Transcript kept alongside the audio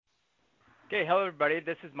Okay, hello everybody.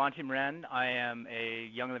 This is Monty Moran. I am a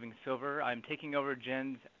Young Living Silver. I'm taking over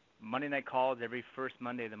Jen's Monday night calls every first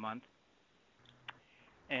Monday of the month.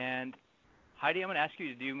 And Heidi, I'm going to ask you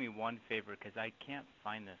to do me one favor because I can't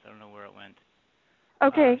find this. I don't know where it went.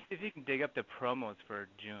 Okay. See if you can dig up the promos for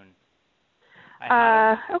June.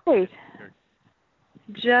 I had okay.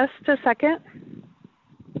 Just a second.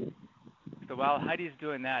 So while Heidi's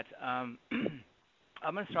doing that, I'm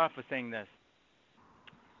going to start off with saying this.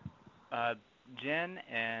 Jen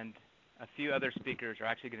and a few other speakers are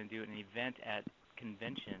actually going to do an event at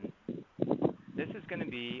convention. This is going to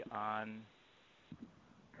be on,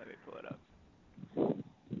 let me pull it up.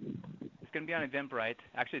 It's going to be on Eventbrite.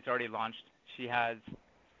 Actually, it's already launched. She has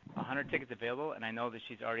 100 tickets available, and I know that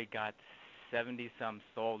she's already got 70-some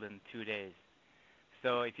sold in 2 days.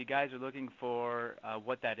 So if you guys are looking for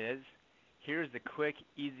what that is, here's the quick,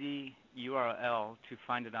 easy URL to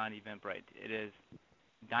find it on Eventbrite. It is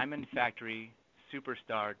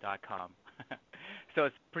diamondfactorysuperstar.com. So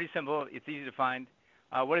it's pretty simple. It's easy to find.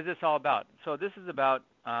 What is this all about? So this is about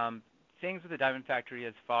things with the Diamond Factory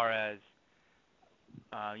as far as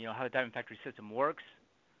how the Diamond Factory system works.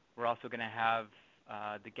 We're also going to have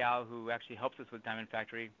the gal who actually helps us with Diamond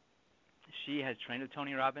Factory. She has trained with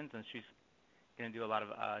Tony Robbins, and she's going to do a lot of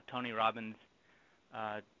Tony Robbins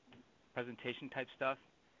presentation type stuff.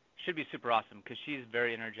 Should be super awesome because she's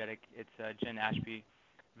very energetic. It's Jen Ashby,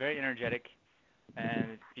 very energetic.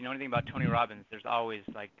 And if you know anything about Tony Robbins, there's always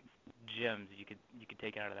like gems you could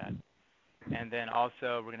take out of that. And then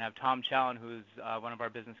also we're going to have Tom Challen, who's one of our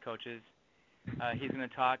business coaches. He's going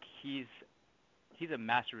to talk. He's a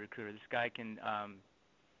master recruiter. This guy can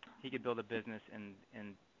he could build a business in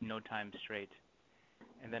no time straight.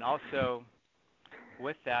 And then also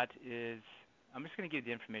with that is, I'm just going to give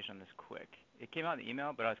you the information on this quick. It came out in the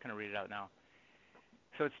email, but I was going to read it out now.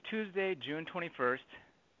 So it's Tuesday, June 21st.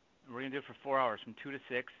 We're going to do it for 4 hours, from 2 to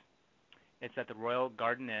 6. It's at the Royal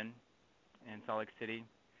Garden Inn in Salt Lake City.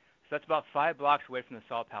 So that's about 5 blocks away from the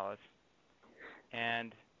Salt Palace.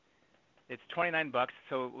 And it's $29,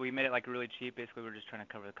 so we made it like really cheap. Basically, we're just trying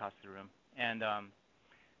to cover the cost of the room. And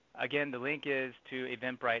again, the link is to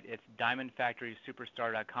Eventbrite. It's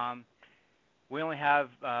diamondfactorysuperstar.com. We only have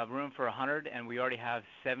room for 100, and we already have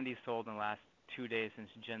 70 sold in the last 2 days since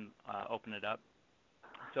Jen opened it up.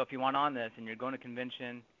 So if you want on this and you're going to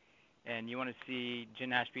convention and you want to see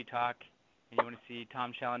Jen Ashby talk, and you want to see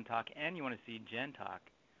Tom Challen talk, and you want to see Jen talk,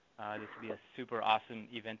 this would be a super awesome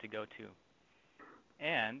event to go to.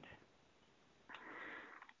 And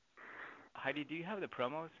Heidi, do you have the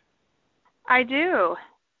promos? I do.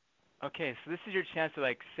 Okay, so this is your chance to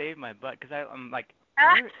like save my butt because I'm like,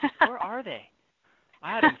 where are they?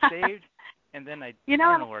 I had them saved, and then I don't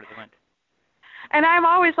know where they went. And I'm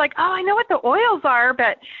always like, oh, I know what the oils are,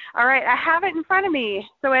 but all right, I have it in front of me.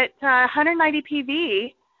 So at 190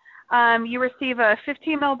 PV, you receive a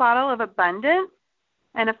 15 ml bottle of Abundance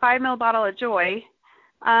and a 5 ml bottle of Joy.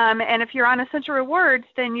 And if you're on Essential Rewards,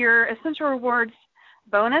 then your Essential Rewards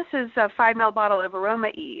bonus is a 5 ml bottle of Aroma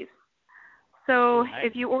Ease. So nice.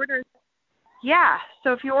 if you order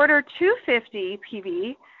 250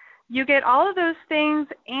 PV, you get all of those things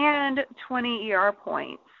and 20 ER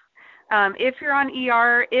points. If you're on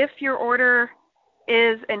ER, if your order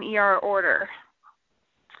is an ER order.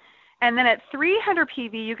 And then at 300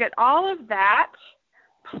 PV, you get all of that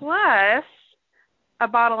plus a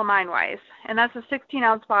bottle of MindWise. And that's a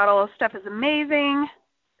 16-ounce bottle. Stuff is amazing.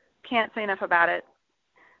 Can't say enough about it.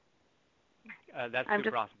 That's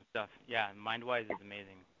super awesome stuff. Yeah, MindWise is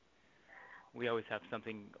amazing. We always have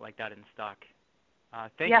something like that in stock.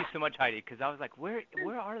 Thank you so much, Heidi, because I was like, where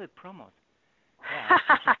are the promos? Yeah, I was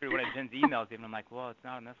searching through one of Jen's emails, and I'm like, well, it's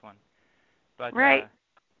not on this one. But,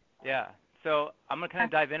 yeah. So I'm going to kind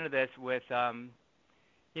of dive into this with,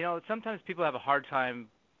 sometimes people have a hard time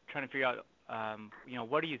trying to figure out,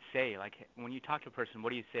 what do you say? Like, when you talk to a person, what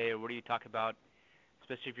do you say, or what do you talk about,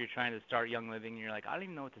 especially if you're trying to start Young Living, and you're like, I don't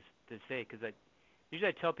even know what to say, because usually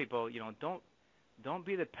I tell people, don't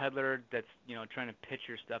be the peddler that's, trying to pitch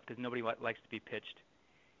your stuff, because nobody likes to be pitched.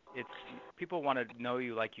 People want to know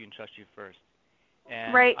you, like you, and trust you first.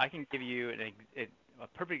 And I can give you a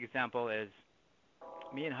perfect example is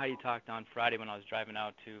me and Heidi talked on Friday when I was driving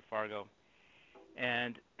out to Fargo.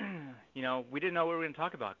 And, we didn't know what we were going to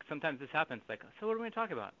talk about. Sometimes this happens, like, so what are we going to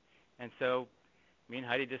talk about? And so me and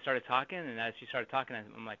Heidi just started talking, and as she started talking,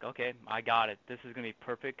 I'm like, okay, I got it. This is going to be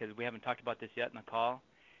perfect because we haven't talked about this yet in the call.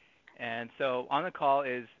 And so on the call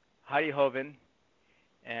is Heidi Hoven,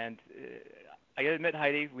 and I got to admit,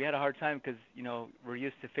 Heidi, we had a hard time because, we're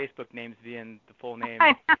used to Facebook names being the full name.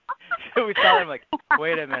 So we saw them like,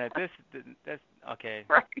 wait a minute, this okay,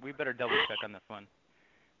 we better double check on this one.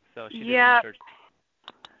 So she did some Yeah, church.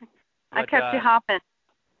 I But kept you hopping.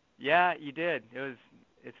 yeah, you did.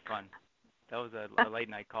 It's fun. That was a late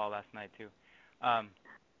night call last night too. Um,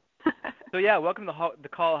 so yeah, welcome to the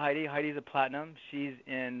call, Heidi. Heidi's a platinum. She's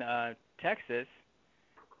in Texas,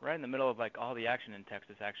 right in the middle of like all the action in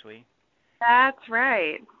Texas, actually. That's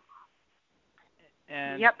right.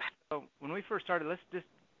 And Yep. so when we first started, let's just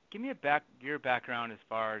give me your background as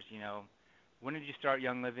far as when did you start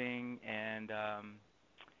Young Living, and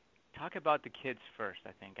talk about the kids first.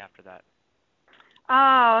 I think after that.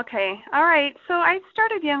 Oh, okay. All right. So I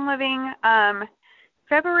started Young Living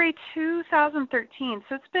February 2013.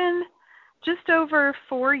 So it's been just over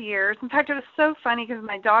 4 years. In fact, it was so funny because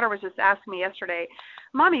my daughter was just asking me yesterday,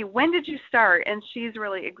 Mommy, when did you start? And she's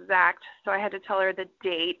really exact, so I had to tell her the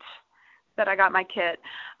date that I got my kit.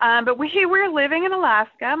 But we're living in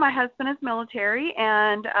Alaska. My husband is military,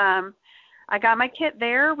 and I got my kit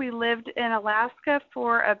there. We lived in Alaska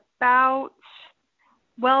for about,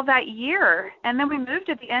 well, that year. And then we moved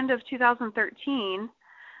at the end of 2013.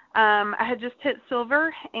 I had just hit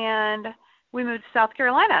silver, and we moved to South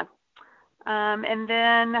Carolina. And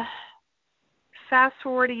then fast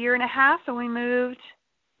forward a year and a half, and we moved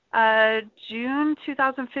June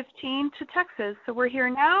 2015 to Texas. So we're here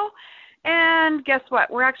now. And guess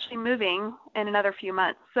what? We're actually moving in another few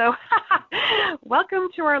months. So welcome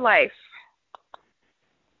to our life.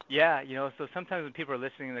 Yeah, so sometimes when people are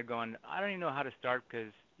listening, they're going, I don't even know how to start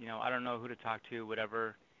because, I don't know who to talk to,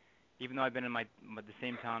 whatever. Even though I've been in the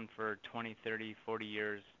same town for 20, 30, 40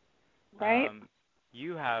 years, Right?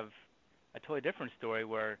 you have a totally different story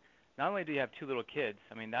where not only do you have two little kids,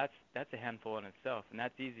 I mean, that's a handful in itself, and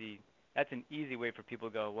that's easy. That's an easy way for people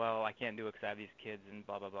to go, well, I can't do it because I have these kids and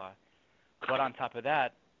blah, blah, blah. But on top of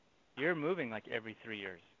that, you're moving like every 3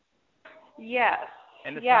 years. Yes.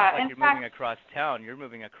 And it's not Yeah. like In you're moving fact, across town. You're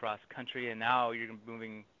moving across country, and now you're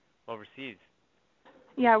moving overseas.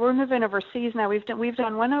 yeah, we're moving overseas now. We've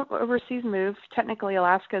done one overseas move. Technically,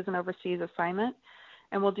 Alaska is an overseas assignment,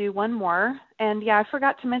 and we'll do one more. And yeah, I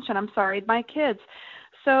forgot to mention. I'm sorry, my kids.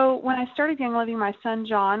 So when I started Young Living, my son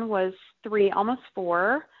John was 3, almost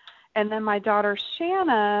 4, and then my daughter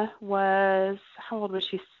Shanna was, how old was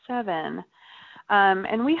she? 7.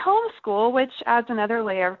 And we homeschool, which adds another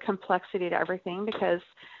layer of complexity to everything because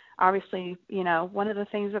obviously, one of the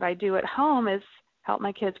things that I do at home is help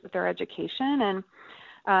my kids with their education,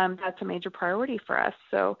 and that's a major priority for us.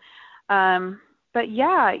 So, but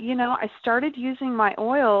yeah, I started using my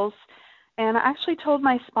oils, and I actually told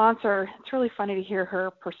my sponsor, it's really funny to hear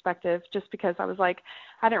her perspective just because I was like,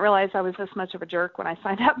 I didn't realize I was this much of a jerk when I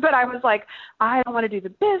signed up, but I was like, I don't want to do the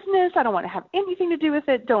business. I don't want to have anything to do with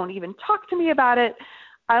it. Don't even talk to me about it.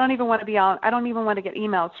 I don't even want to get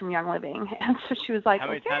emails from Young Living. And so she was like, How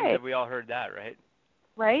many times okay. have we all heard that, right?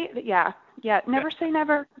 Right? Yeah. Yeah. Never say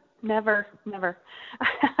never. Never, never.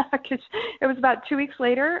 'Cause it was about 2 weeks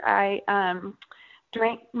later, I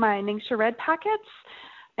drank my Ningxia Red packets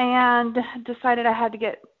and decided I had to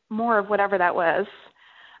get more of whatever that was.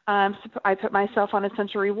 So I put myself on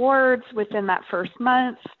Essential Rewards within that first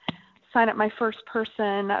month, signed up my first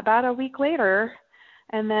person about a week later,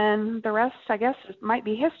 and then the rest, I guess, might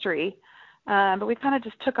be history. But we kind of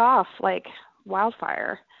just took off like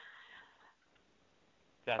wildfire.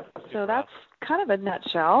 That's So super that's awesome. kind of a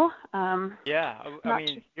nutshell. Yeah, I Not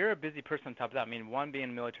mean, you're a busy person on top of that. I mean, 1, being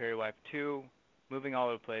a military wife, 2, moving all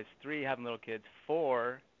over the place, 3, having little kids,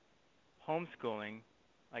 4, homeschooling,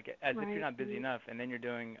 like as if you're right, not busy enough, and then you're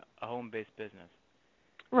doing a home-based business.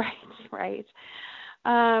 right, right.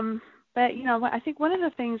 Um, but I think one of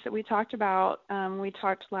the things that we talked about, we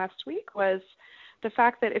talked last week, was the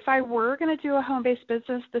fact that if I were going to do a home-based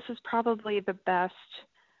business, this is probably the best.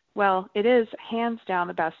 Well, it is hands down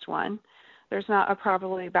the best one. There's not a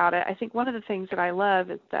probably about it. I think one of the things that I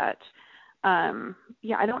love is that,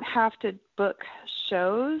 I don't have to book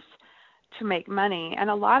shows to make money. And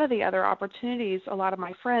a lot of the other opportunities, a lot of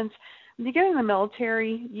my friends, when you get in the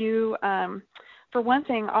military, for one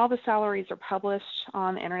thing, all the salaries are published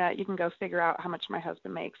on the internet. You can go figure out how much my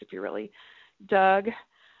husband makes if you really dug.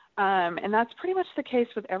 And that's pretty much the case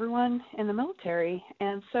with everyone in the military.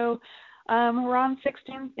 And so we're on fixed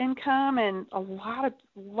income, and a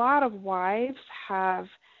lot of wives have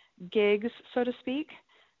gigs, so to speak.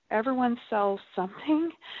 Everyone sells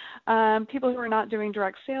something. People who are not doing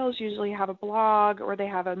direct sales usually have a blog, or they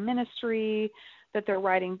have a ministry that they're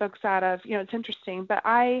writing books out of. It's interesting. But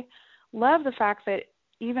I love the fact that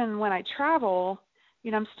even when I travel,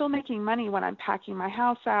 I'm still making money when I'm packing my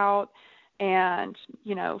house out and,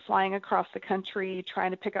 flying across the country,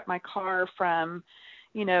 trying to pick up my car from,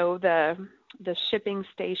 the shipping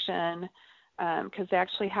station. because they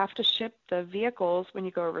actually have to ship the vehicles when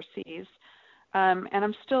you go overseas. And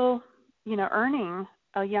I'm still, earning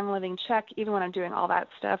a Young Living check even when I'm doing all that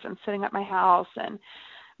stuff and setting up my house and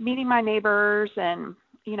meeting my neighbors. And,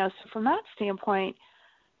 so from that standpoint,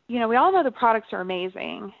 we all know the products are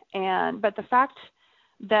amazing. But the fact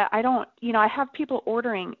that I don't, I have people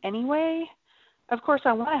ordering anyway. Of course,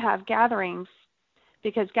 I want to have gatherings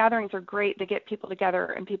because gatherings are great to get people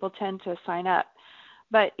together and people tend to sign up.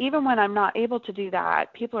 But even when I'm not able to do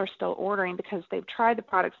that, people are still ordering because they've tried the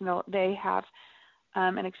products and they have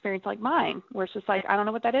an experience like mine, where it's just like, I don't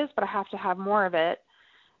know what that is, but I have to have more of it.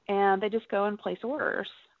 And they just go and place orders.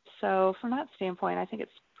 So from that standpoint, I think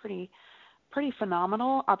it's pretty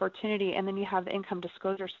phenomenal opportunity. And then you have the income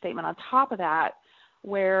disclosure statement on top of that,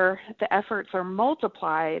 where the efforts are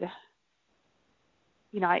multiplied.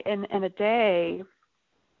 In a day,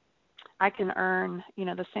 I can earn,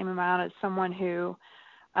 the same amount as someone who,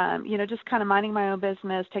 just kind of minding my own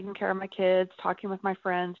business, taking care of my kids, talking with my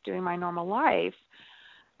friends, doing my normal life,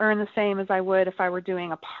 earn the same as I would if I were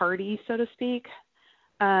doing a party, so to speak.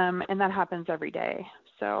 And that happens every day.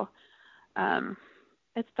 So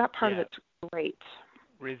it's that part of it's great.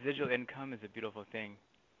 Residual income is a beautiful thing.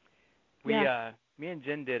 Me and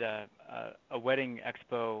Jen did a wedding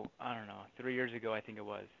expo, I don't know, 3 years ago, I think it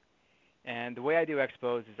was. And the way I do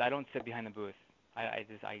expos is I don't sit behind the booth. I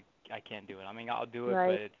can't do it. I mean, I'll do it,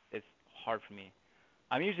 right. but it's hard for me.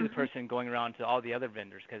 I'm usually the person going around to all the other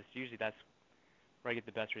vendors because usually that's where I get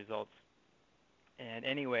the best results. And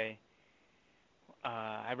anyway,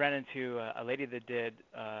 I ran into a lady that did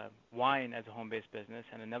wine as a home-based business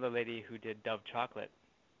and another lady who did Dove chocolate.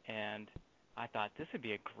 And I thought this would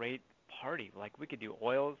be a great party. Like we could do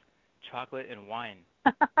oils, chocolate, and wine.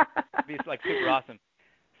 It'd be like super awesome.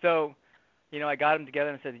 So, I got them together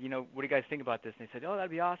and said, what do you guys think about this? And they said, oh,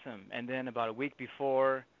 that'd be awesome. And then about a week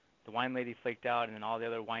before, the wine lady flaked out, and then all the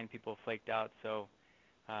other wine people flaked out. So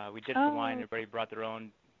we ditched the wine. Everybody brought their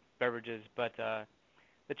own beverages. But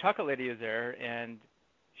the chocolate lady was there, and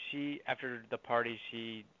she, after the party,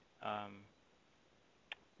 we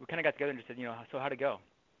kind of got together and just said, so how'd it go?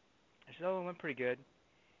 I said, oh, it went pretty good.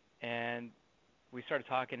 And we started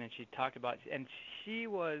talking, and she talked about, and she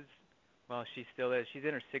was, well, she still is. She's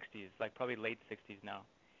in her 60s, like probably late 60s now.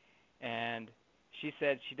 And she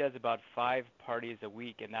said she does about 5 parties a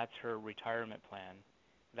week, and that's her retirement plan.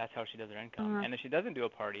 That's how she does her income. And if she doesn't do a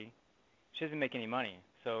party, she doesn't make any money.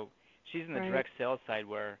 So she's in the direct sales side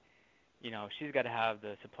where, she's got to have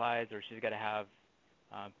the supplies or she's got to have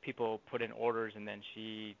people put in orders, and then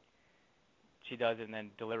she does it and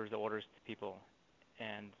then delivers the orders to people.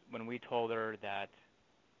 And when we told her that,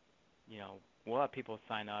 we'll have people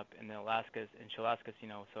sign up, and she'll ask us,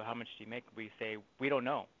 so how much do you make? We say, we don't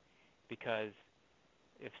know, because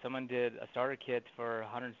if someone did a starter kit for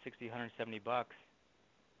 $160, $170,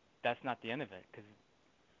 that's not the end of it, because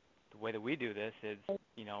the way that we do this is,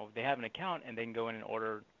 they have an account and they can go in and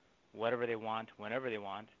order whatever they want, whenever they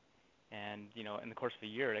want, and, in the course of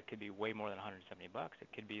a year, it could be way more than $170. It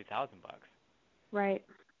could be $1,000. Right.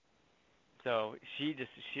 So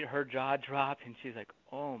her jaw dropped, and she's like,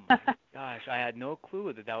 oh my gosh, I had no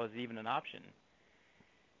clue that was even an option.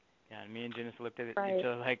 Yeah, and me and Janice looked at each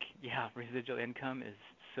other like, yeah, residual income is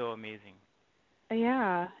so amazing.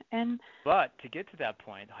 Yeah, But to get to that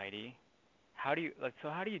point, Heidi, how do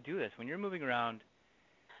you do this when you're moving around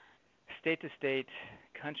state to state,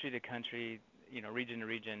 country to country, region to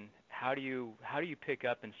region? How do you pick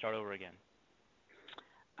up and start over again?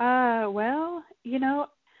 Well,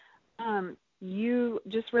 you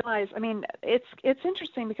just realize, I mean, it's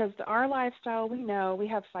interesting because our lifestyle, we know we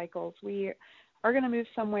have cycles. We are going to move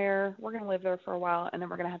somewhere, we're going to live there for a while, and then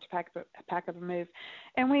we're going to have to pack up and move.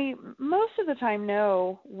 And we most of the time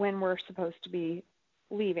know when we're supposed to be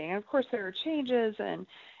leaving. And of course, there are changes and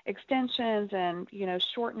extensions and,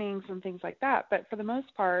 shortenings and things like that. But for the most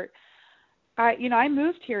part, I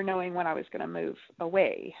moved here knowing when I was going to move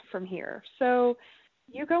away from here. So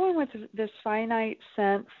you go in with this finite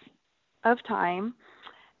sense of time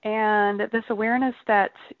and this awareness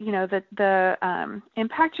that, that the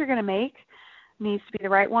impact you're going to make needs to be the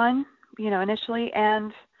right one, initially,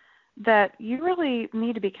 and that you really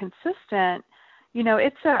need to be consistent.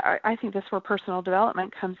 I think this is where personal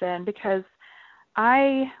development comes in, because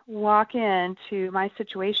I walk into my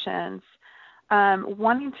situations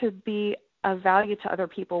wanting to be of value to other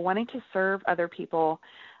people, wanting to serve other people.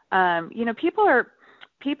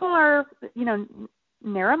 People are,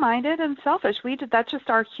 narrow-minded and selfish. That's just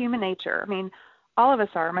our human nature. I mean, all of us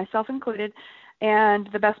are, myself included, and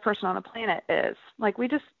the best person on the planet is. Like, we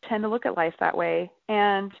just tend to look at life that way.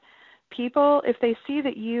 And people, if they see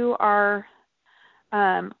that you are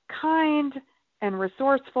kind, and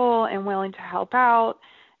resourceful and willing to help out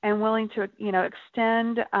and willing to,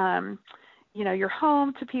 extend, your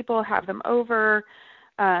home to people, have them over,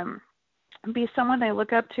 be someone they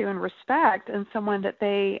look up to and respect, and someone that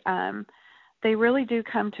they really do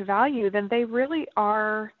come to value, then they really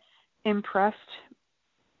are impressed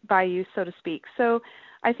by you, so to speak. So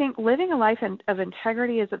I think living a life of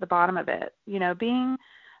integrity is at the bottom of it. Being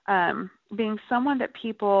someone that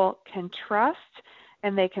people can trust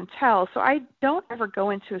and they can tell. So I don't ever go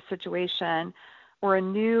into a situation or a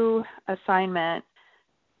new assignment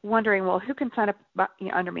wondering, well, who can sign up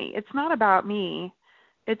under me? It's not about me.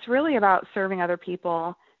 It's really about serving other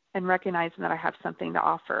people and recognizing that I have something to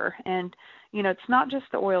offer. And, it's not just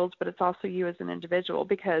the oils, but it's also you as an individual,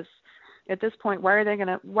 because at this point, why are they going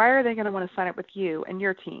to want to sign up with you and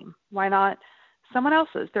your team? Why not someone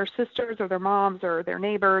else's, their sisters or their moms or their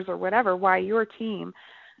neighbors or whatever? Why your team?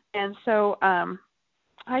 And so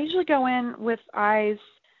I usually go in with eyes,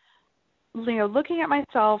 looking at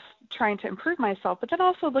myself, trying to improve myself, but then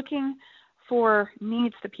also looking for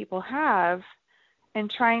needs that people have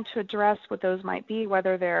and trying to address what those might be,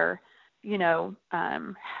 whether they're,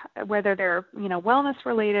 wellness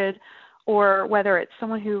related, or whether it's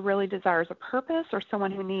someone who really desires a purpose, or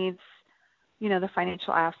someone who needs, the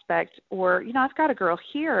financial aspect, or, I've got a girl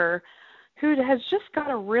here who has just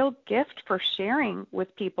got a real gift for sharing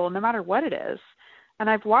with people, no matter what it is. And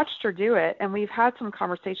I've watched her do it, and we've had some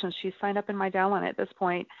conversations. She's signed up in my downline at this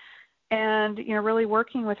point, and, really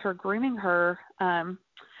working with her, grooming her.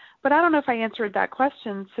 But I don't know if I answered that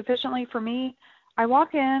question sufficiently. For me, I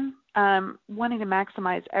walk in wanting to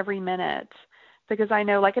maximize every minute, because I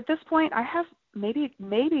know, like, at this point, I have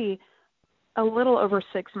maybe a little over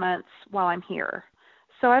 6 months while I'm here.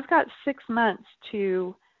 So I've got 6 months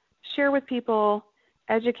to share with people,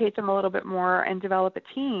 educate them a little bit more, and develop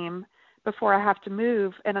a team before I have to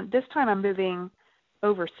move. And this time I'm moving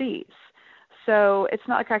overseas. So it's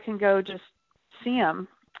not like I can go just see them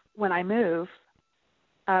when I move.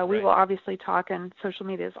 We will obviously talk, and social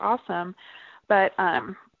media is awesome. But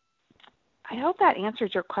I hope that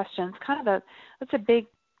answers your question. It's that's a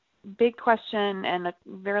big question and a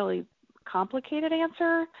very complicated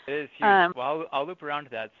answer. It is huge. Well, I'll loop around to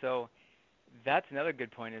that. So that's another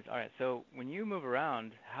good point is, all right, so when you move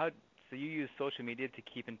around, so you use social media to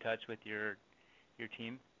keep in touch with your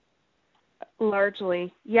team?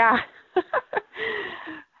 Largely, yeah.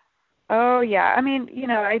 Oh, yeah. I mean,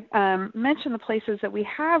 I mentioned the places that we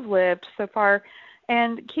have lived so far,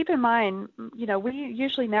 and keep in mind, we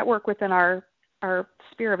usually network within our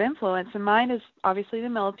sphere of influence, and mine is obviously the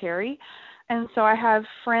military. And so I have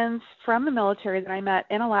friends from the military that I met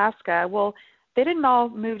in Alaska. Well, they didn't all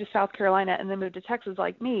move to South Carolina and then move to Texas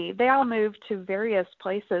like me. They all moved to various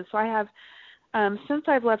places. So I have, since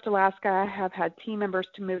I've left Alaska, I have had team members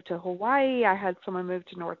to move to Hawaii. I had someone move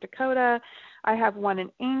to North Dakota. I have one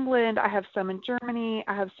in England. I have some in Germany.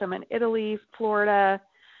 I have some in Italy, Florida,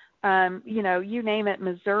 you name it,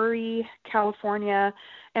 Missouri, California.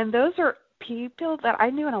 And those are people that I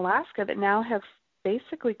knew in Alaska that now have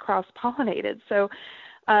basically cross-pollinated. So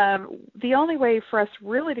the only way for us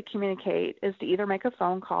really to communicate is to either make a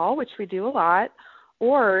phone call, which we do a lot,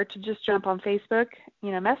 or to just jump on Facebook,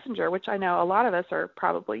 Messenger, which I know a lot of us are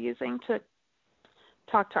probably using to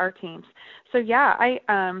talk to our teams. So yeah,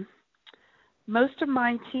 most of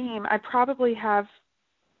my team, I probably have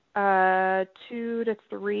 2 to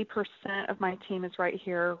 3% of my team is right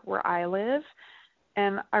here where I live.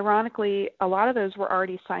 And ironically, a lot of those were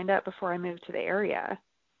already signed up before I moved to the area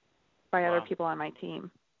by other people on my team.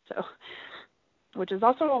 So, which is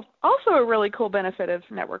also a really cool benefit of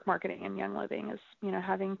network marketing and Young Living is,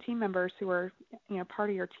 having team members who are, part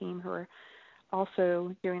of your team who are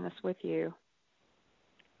also doing this with you.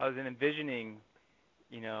 I was envisioning,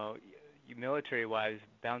 you military wives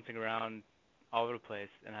bouncing around all over the place,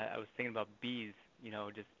 and I was thinking about bees,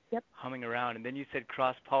 just humming around, and then you said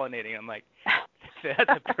cross-pollinating. I'm like, that's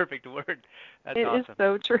a perfect word. That's awesome. It is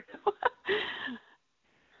so true.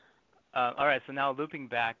 All right, so now looping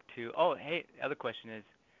back to, the other question is,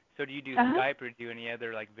 so do you do Skype or do any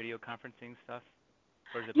other video conferencing stuff?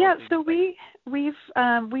 Or is it so we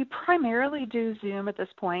primarily do Zoom at this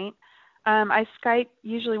point. I Skype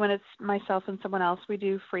usually when it's myself and someone else. We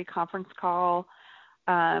do free conference call.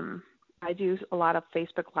 I do a lot of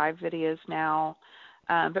Facebook Live videos now.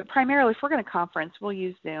 But primarily, if we're going to conference, we'll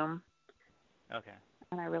use Zoom. Okay.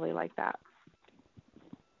 And I really like that.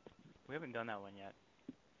 We haven't done that one yet.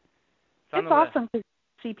 It's awesome to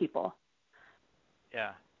see people.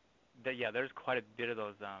 Yeah. There's quite a bit of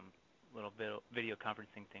those little video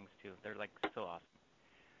conferencing things, too. They're, so awesome.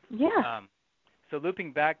 Yeah. So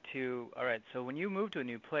looping back to, all right, so when you move to a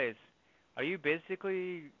new place, Are you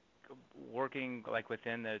basically working like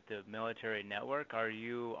within the military network? Are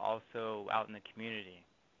you also out in the community?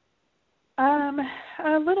 Um,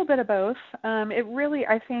 a little bit of both. It really,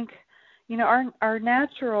 I think, our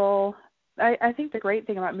natural. I think the great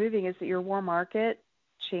thing about moving is that your warm market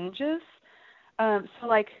changes. So,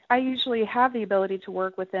 like, I usually have the ability to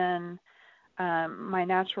work within my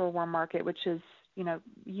natural warm market, which is,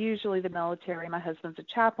 usually the military. My husband's a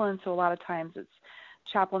chaplain, so a lot of times it's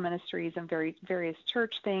chapel ministries and various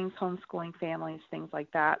church things, homeschooling families, things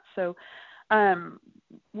like that. So um,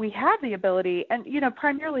 we have the ability, and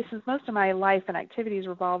primarily since most of my life and activities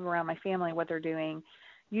revolve around my family and what they're doing,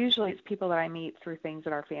 usually it's people that I meet through things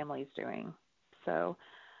that our family's doing. So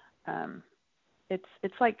um, it's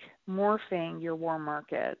like morphing your warm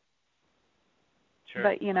market. Sure.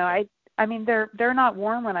 But I mean they're not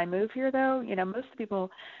warm when I move here though. Most of the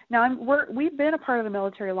people now we've been a part of the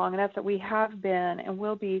military long enough that we have been and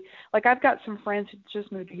will be, like, I've got some friends who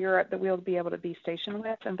just moved to Europe that we'll be able to be stationed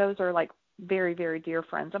with, and those are like very, very dear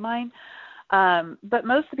friends of mine. But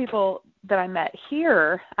most of the people that I met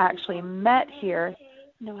here actually met here.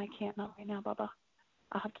 No, I can't, not right now, Bubba.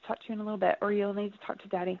 I'll have to talk to you in a little bit, or you'll need to talk to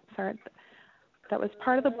Daddy. Sorry. That was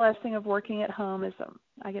part of the blessing of working at home is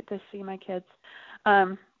I get to see my kids.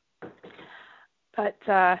 Um, but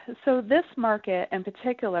so this market in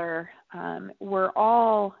particular, were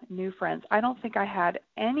all new friends. I don't think I had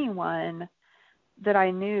anyone that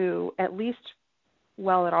I knew at least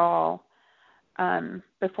well at all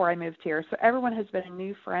before I moved here. So everyone has been a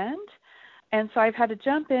new friend. And so I've had to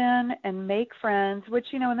jump in and make friends, which,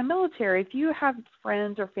 in the military, if you have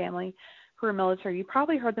friends or family who are military, you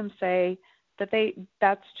probably heard them say that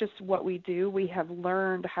that's just what we do. We have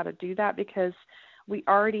learned how to do that because we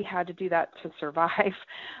already had to do that to survive.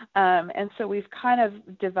 And so we've kind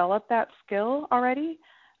of developed that skill already.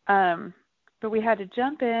 But we had to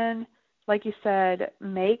jump in, like you said,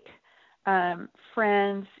 make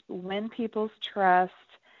friends, win people's trust,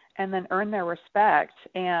 and then earn their respect.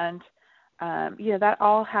 And that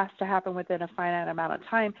all has to happen within a finite amount of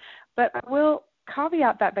time. But I will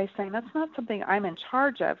caveat that by saying that's not something I'm in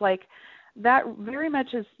charge of. Like, that very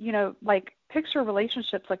much is, like, picture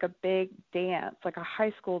relationships like a big dance, like a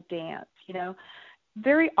high school dance,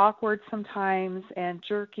 very awkward sometimes and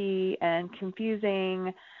jerky and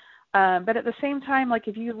confusing. But at the same time, like,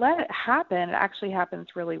 if you let it happen, it actually happens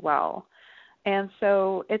really well. And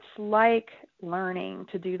so it's like learning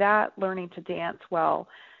to do that, learning to dance well.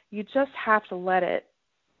 You just have to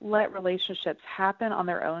let relationships happen on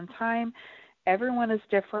their own time. Everyone is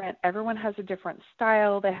different. Everyone has a different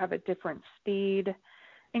style. They have a different speed.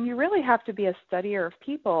 And you really have to be a studier of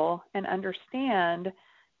people and understand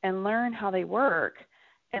and learn how they work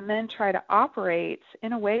and then try to operate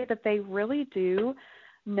in a way that they really do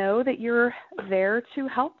know that you're there to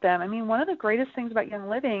help them. I mean, one of the greatest things about Young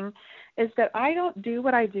Living is that I don't do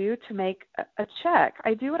what I do to make a check.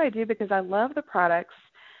 I do what I do because I love the products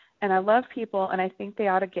and I love people and I think they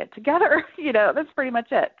ought to get together. That's pretty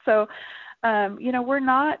much it. So, we're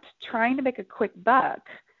not trying to make a quick buck,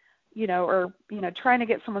 or, trying to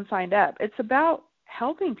get someone signed up. It's about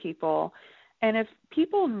helping people. And if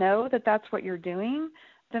people know that that's what you're doing,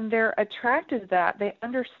 then they're attracted to that. They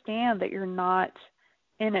understand that you're not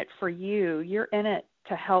in it for you. You're in it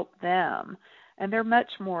to help them. And they're much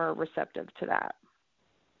more receptive to that.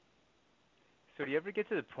 So do you ever get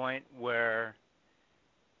to the point where,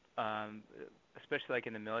 um, especially like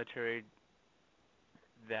in the military,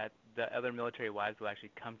 that the other military wives will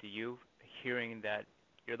actually come to you, hearing that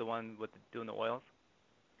you're the one doing the oils?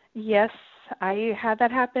 Yes, I had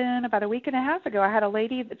that happen about a week and a half ago. I had a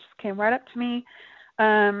lady that just came right up to me.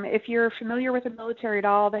 If you're familiar with the military at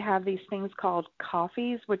all, they have these things called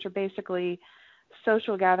coffees, which are basically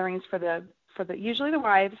social gatherings for the usually the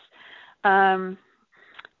wives. Um,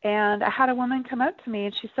 and I had a woman come up to me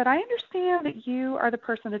and she said, "I understand that you are the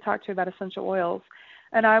person to talk to about essential oils."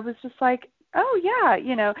 And I was just like, "Oh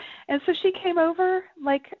yeah, And so she came over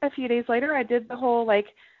like a few days later. I did the whole like,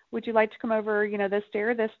 "Would you like to come over, this day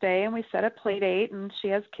or this day?" And we set a play date, and she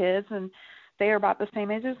has kids and they are about the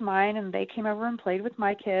same age as mine, and they came over and played with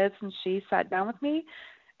my kids, and she sat down with me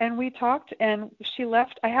and we talked, and she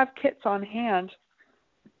left. I have kits on hand,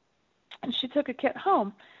 and she took a kit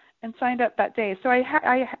home and signed up that day. So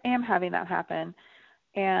I am having that happen,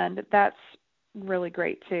 and that's really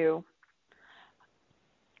great too.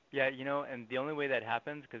 Yeah, and the only way that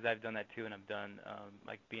happens, because I've done that too, and I've done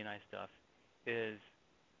like BNI stuff, is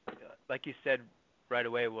like you said right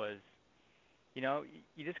away was,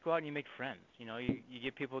 you just go out and you make friends. You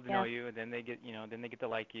get people to know Yeah. you, and then they get, then they get to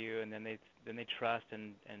like you, and then they trust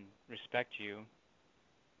and respect you,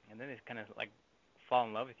 and then they kind of like fall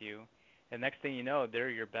in love with you, And next thing you know, they're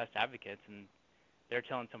your best advocates, and they're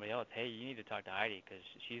telling somebody else, hey, you need to talk to Heidi because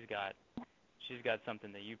she's got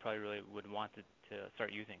something that you probably really would want to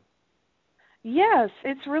start using. Yes,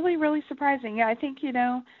 it's really, really surprising. Yeah, I think,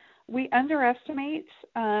 we underestimate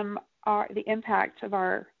the impact of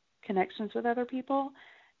our connections with other people.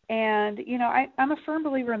 And, I'm a firm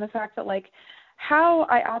believer in the fact that, like, how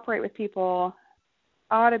I operate with people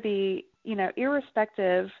ought to be,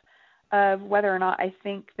 irrespective of whether or not I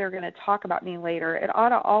think they're going to talk about me later. It ought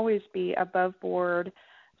to always be above board,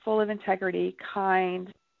 full of integrity,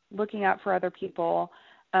 kind, looking out for other people.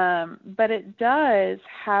 But it does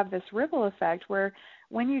have this ripple effect where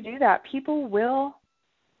when you do that, people will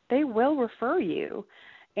refer you.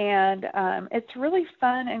 And it's really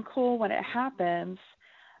fun and cool when it happens.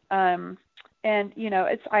 And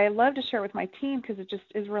I love to share with my team because it just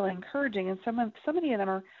is really encouraging. And so many of them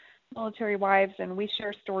are military wives, and we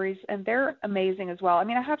share stories, and they're amazing as well. I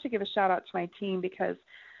mean, I have to give a shout out to my team because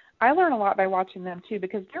I learn a lot by watching them too,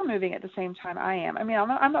 because they're moving at the same time I am. I mean,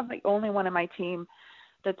 I'm not the only one in my team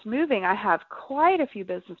that's moving. I have quite a few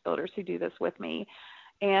business builders who do this with me.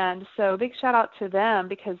 And so big shout out to them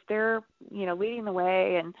because they're, leading the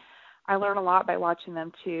way, and I learn a lot by watching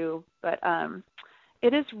them too. But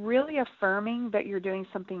it is really affirming that you're doing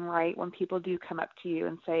something right when people do come up to you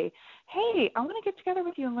and say, hey, I want to get together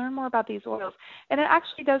with you and learn more about these oils. And it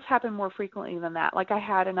actually does happen more frequently than that. Like I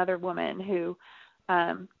had another woman who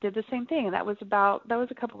did the same thing, and that was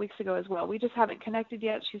a couple weeks ago as well. We just haven't connected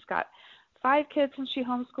yet. She's got 5 kids and she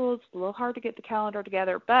homeschools. It's a little hard to get the calendar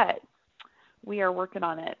together, but we are working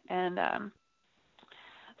on it. And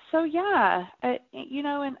so yeah,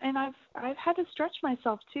 and I've had to stretch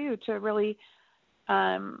myself too to really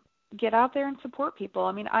get out there and support people.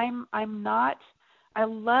 I mean, I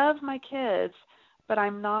love my kids, but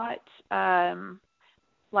I'm not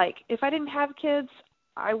like, if I didn't have kids,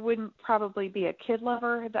 I wouldn't probably be a kid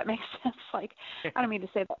lover, if that makes sense. Like, I don't mean to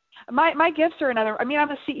say that. My gifts are another. I mean,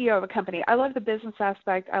 I'm a CEO of a company. I love the business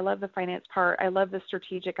aspect. I love the finance part. I love the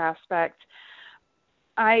strategic aspect.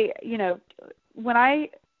 When I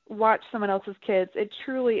watch someone else's kids, it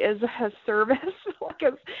truly is a service.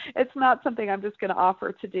 Like it's not something I'm just going to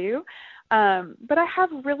offer to do. But I have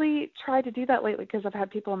really tried to do that lately because I've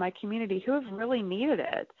had people in my community who have really needed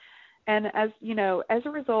it. And as a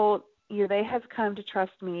result, they have come to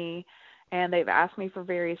trust me, and they've asked me for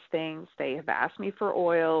various things. They have asked me for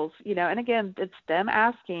oils, and again, it's them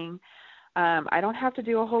asking. I don't have to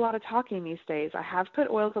do a whole lot of talking these days. I have put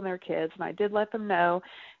oils on their kids, and I did let them know,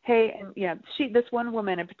 hey, and this one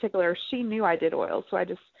woman in particular, she knew I did oils, so I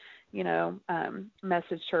just,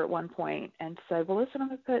 messaged her at one point and said, well, listen, I'm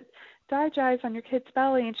going to put Digize on your kid's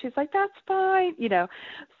belly, and she's like, that's fine,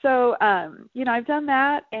 So, I've done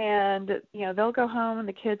that, and they'll go home, and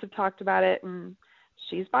the kids have talked about it, and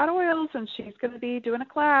she's bought oils, and she's going to be doing a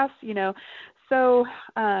class, So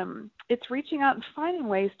it's reaching out and finding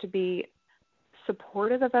ways to be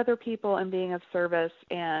supportive of other people and being of service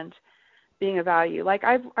and being of value. Like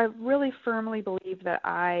I really firmly believe that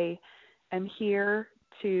I am here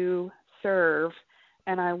to serve,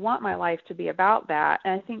 and I want my life to be about that.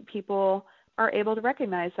 And I think people are able to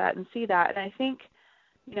recognize that and see that. And I think,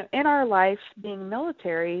 in our life being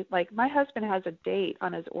military, like my husband has a date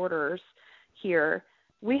on his orders here.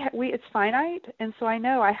 It's finite, and so I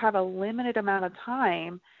know I have a limited amount of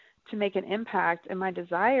time to make an impact, and my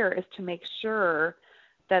desire is to make sure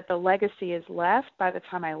that the legacy is left by the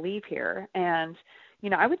time I leave here. And,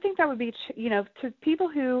 I would think that would be, to people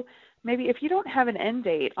who maybe if you don't have an end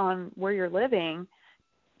date on where you're living,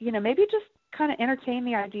 maybe just kind of entertain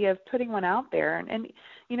the idea of putting one out there and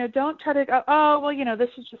don't try to go, oh, well, this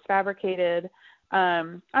is just fabricated.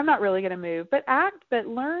 I'm not really going to move, but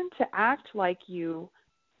learn to act like you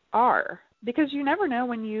are, because you never know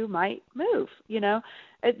when you might move.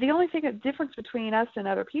 The only difference between us and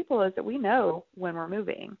other people is that we know when we're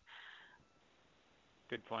moving.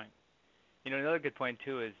 Good point. Another good point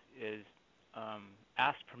too is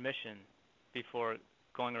ask permission before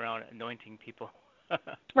going around anointing people.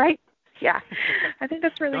 Right. Yeah. I think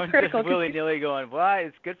that's really critical. Don't just willy-nilly going, well,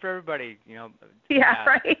 it's good for everybody. Yeah.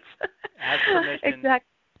 Right. Ask permission. Exactly.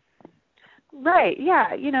 Right.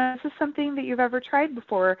 Yeah. Is this something that you've ever tried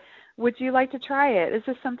before? Would you like to try it? Is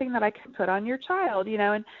this something that I can put on your child?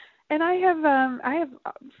 And I have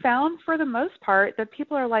found for the most part that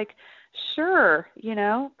people are like, sure,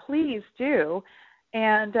 please do.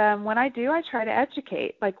 And when I do, I try to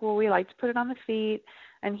educate. Like, well, we like to put it on the feet,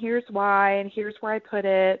 and here's why, and here's where I put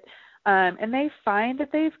it. And they find that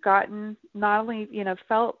they've gotten not only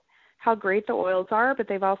felt how great the oils are, but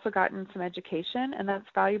they've also gotten some education, and that's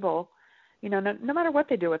valuable. No matter what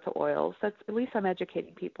they do with the oils, that's at least I'm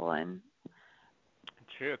educating people, and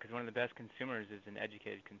true, because one of the best consumers is an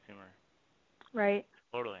educated consumer. Right.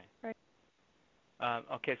 Totally. Right.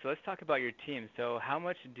 Okay, so let's talk about your team. So how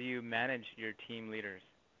much do you manage your team leaders?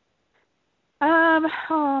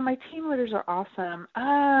 Oh, my team leaders are awesome.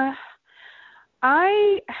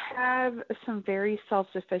 I have some very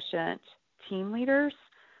self-sufficient team leaders,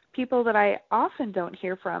 people that I often don't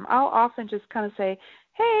hear from. I'll often just kind of say,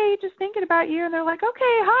 "Hey, just thinking about you," and they're like, "Okay,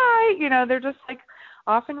 hi." They're just like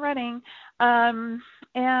off and running. And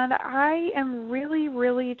I am really,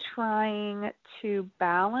 really trying to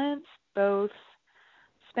balance both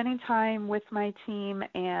spending time with my team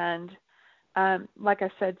and, like I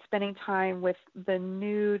said, spending time with the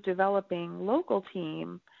new developing local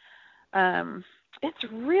team. It's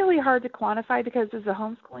really hard to quantify because as a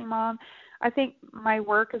homeschooling mom, I think my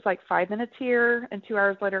work is like 5 minutes here, and 2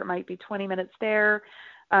 hours later it might be 20 minutes there.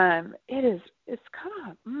 It's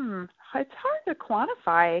kind of, it's hard to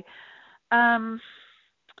quantify. Um,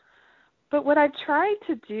 but what I've tried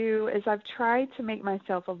to do is I've tried to make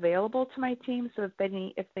myself available to my team so if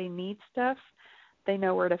they need stuff, they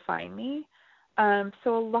know where to find me.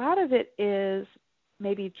 So a lot of it is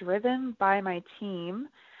maybe driven by my team.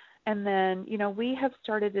 And then, we have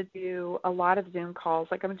started to do a lot of Zoom calls.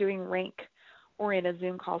 Like I'm doing rank-oriented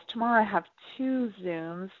Zoom calls. Tomorrow I have 2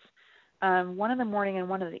 Zooms, one in the morning and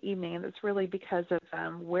one in the evening. And it's really because of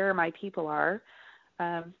where my people are.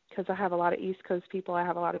 Because I have a lot of East Coast people. I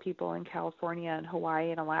have a lot of people in California and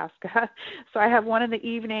Hawaii and Alaska. So I have one in the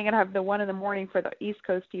evening and I have the one in the morning for the East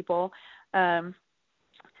Coast people. And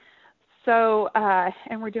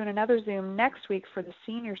we're doing another Zoom next week for the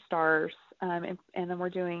senior stars, and then we're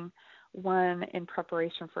doing one in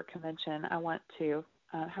preparation for convention. I want to,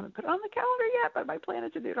 haven't put it on the calendar yet, but my plan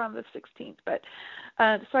is to do it on the 16th. But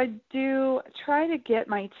so I do try to get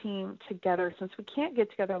my team together since we can't get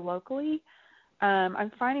together locally.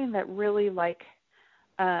 I'm finding that really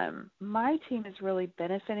my team is really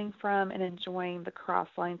benefiting from and enjoying the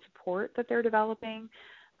cross-line support that they're developing.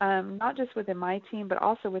 Not just within my team, but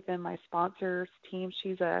also within my sponsor's team.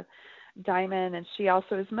 She's a diamond, and she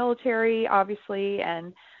also is military, obviously,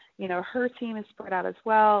 and, her team is spread out as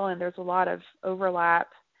well, and there's a lot of overlap.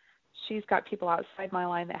 She's got people outside my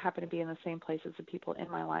line that happen to be in the same place as the people in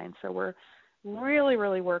my line. So we're really,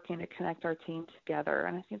 really working to connect our team together,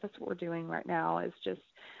 and I think that's what we're doing right now is just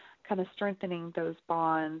kind of strengthening those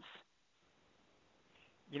bonds.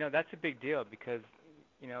 That's a big deal because,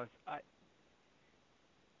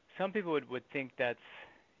 some people would think that's,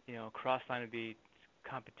 cross line would be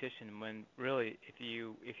competition when really if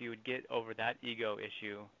you would get over that ego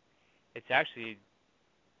issue, it's actually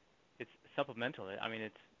it's supplemental. I mean,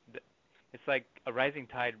 it's like a rising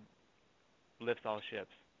tide lifts all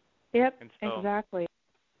ships. Yep, And so, exactly.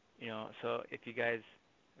 so if you guys,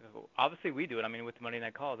 obviously we do it. I mean, with the Monday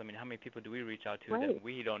Night Calls, I mean, how many people do we reach out to Right. that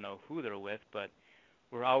we don't know who they're with, but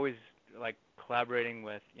we're always like collaborating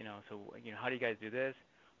with, so, how do you guys do this?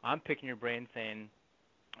 I'm picking your brain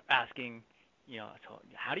asking, so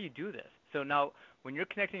how do you do this? So now when you're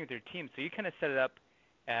connecting with your team, so you kind of set it up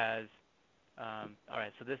as, all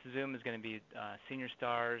right, so this Zoom is going to be senior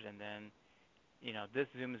stars, and then, this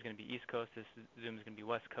Zoom is going to be East Coast, this Zoom is going to be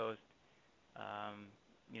West Coast,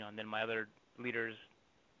 and then my other leaders,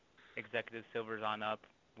 executive silvers on up,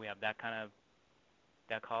 we have that call. Is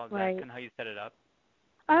that Right. kind of how you set it up?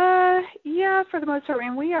 Yeah, for the most part. I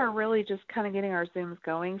mean, we are really just kind of getting our Zooms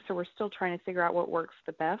going, so we're still trying to figure out what works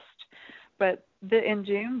the best. But in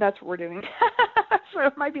June, that's what we're doing. So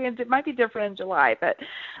it might be different in July, but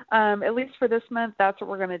at least for this month, that's what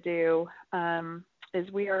we're going to do. Is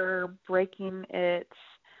we are breaking it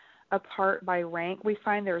apart by rank. We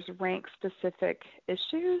find there's rank specific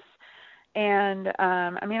issues, and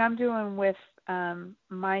I mean, I'm doing with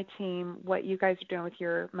my team what you guys are doing with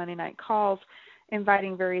your Monday night calls,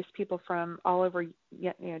 inviting various people from all over,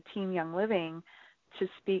 Team Young Living to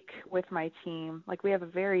speak with my team. Like we have a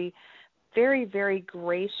very, very, very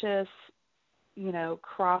gracious,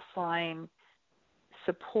 cross-line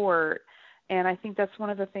support. And I think that's one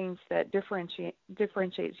of the things that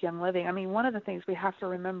differentiates Young Living. I mean, one of the things we have to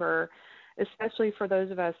remember, especially for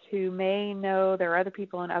those of us who may know there are other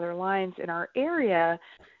people in other lines in our area,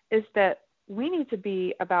 is that we need to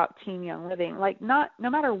be about Team Young Living. Like no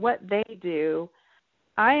matter what they do,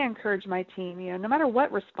 I encourage my team, no matter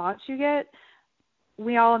what response you get,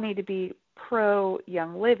 we all need to be pro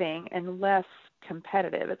Young Living and less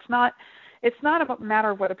competitive. It's not a matter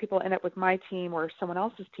of whether people end up with my team or someone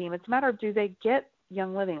else's team. It's a matter of do they get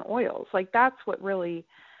Young Living oils. Like that's what really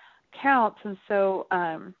counts. And so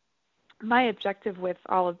my objective with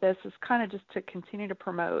all of this is kind of just to continue to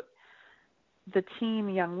promote the team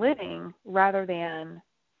Young Living rather than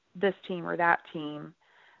this team or that team.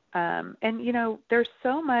 And there's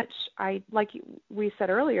so much, like we said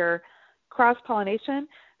earlier, cross pollination.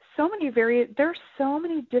 There's so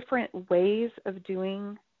many different ways of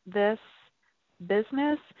doing this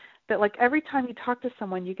business that, like, every time you talk to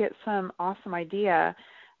someone, you get some awesome idea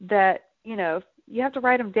that you have to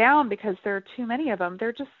write them down because there are too many of them.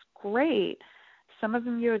 They're just great. Some of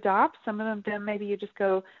them you adopt, some of them maybe you just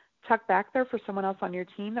go tuck back there for someone else on your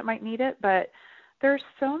team that might need it. But there's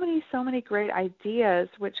so many great ideas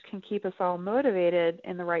which can keep us all motivated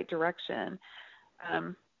in the right direction.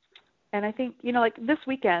 And I think, like this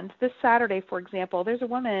weekend, this Saturday, for example, there's a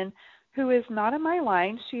woman who is not in my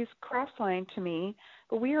line. She's cross-lined to me,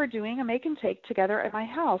 but we are doing a make and take together at my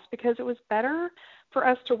house because it was better for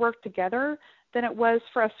us to work together than it was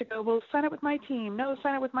for us to go, well, sign up with my team. No,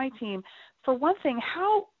 sign up with my team. For one thing,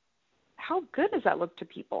 how good does that look to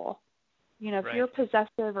people? If Right. you're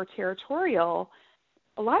possessive or territorial,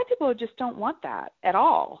 a lot of people just don't want that at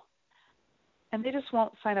all. And they just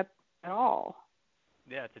won't sign up at all.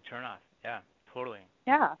 Yeah, it's a turnoff. Yeah, totally.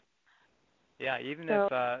 Yeah. Yeah, even if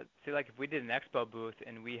So, say like if we did an expo booth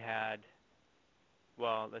and we had,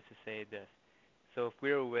 well, let's just say this. So if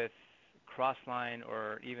we were with Crossline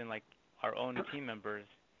or even like our own team members,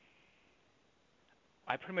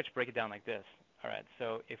 I pretty much break it down like this. All right,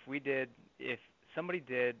 so if somebody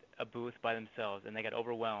did a booth by themselves and they got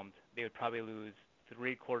overwhelmed, they would probably lose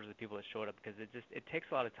 3/4 of the people that showed up because it takes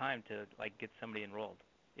a lot of time to like get somebody enrolled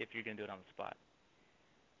if you're gonna do it on the spot.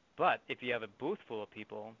 But if you have a booth full of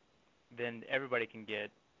people, then everybody can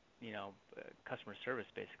get, customer service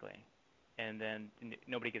basically, and then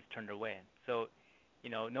nobody gets turned away. So,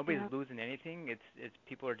 nobody's yeah. losing anything. It's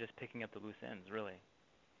people are just picking up the loose ends, really.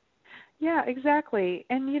 Yeah, exactly.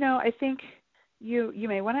 And I think you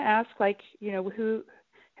may want to ask, like, who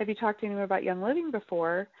have you talked to anyone about Young Living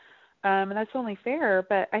before? And that's only fair.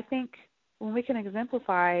 But I think when we can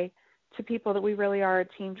exemplify to people that we really are a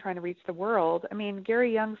team trying to reach the world. I mean,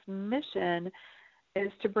 Gary Young's mission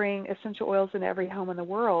is to bring essential oils into every home in the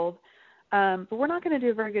world. But we're not going to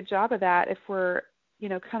do a very good job of that if we're,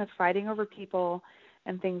 kind of fighting over people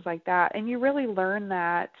and things like that. And you really learn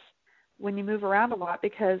that when you move around a lot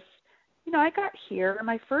because, I got here and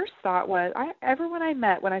my first thought was everyone I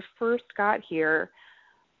met when I first got here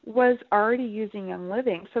was already using Young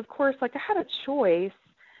Living. So, of course, like I had a choice.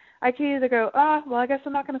 I could either go, well, I guess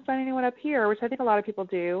I'm not going to sign anyone up here, which I think a lot of people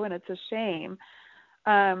do, and it's a shame.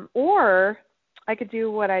 Or I could do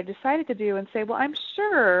what I decided to do and say, well, I'm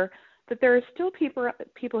sure that there are still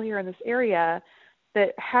people here in this area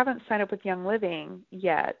that haven't signed up with Young Living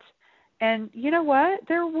yet. And you know what?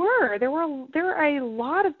 There are a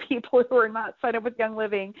lot of people who are not signed up with Young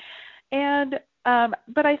Living. And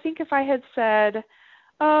but I think if I had said,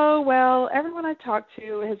 oh, well, everyone I've talked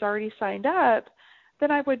to has already signed up,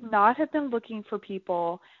 then I would not have been looking for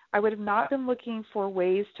people. I would have not been looking for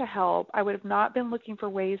ways to help. I would have not been looking for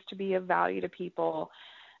ways to be of value to people.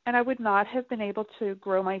 And I would not have been able to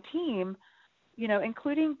grow my team,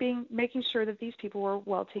 including making sure that these people were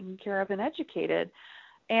well taken care of and educated.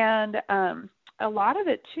 And a lot of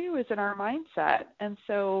it, too, is in our mindset. And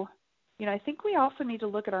so, I think we also need to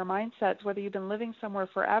look at our mindsets, whether you've been living somewhere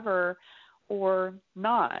forever or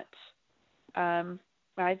not.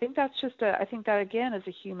 I think I think that, again, is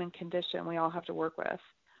a human condition we all have to work with.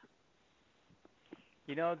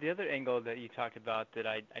 The other angle that you talked about that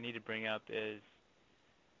I need to bring up is,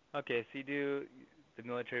 okay, so you do the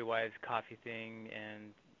military wives coffee thing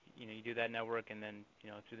and, you do that network and then,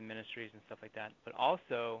 through the ministries and stuff like that. But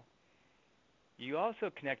also, you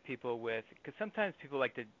also connect people with, because sometimes people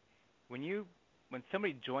like to, when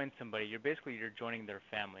somebody joins somebody, you're joining their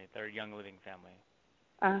family, their Young Living family.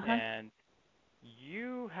 Uh-huh. And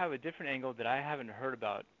you have a different angle that I haven't heard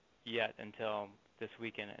about yet until this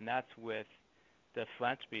weekend, and that's with the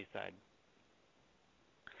philanthropy side.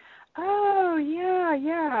 Oh, yeah,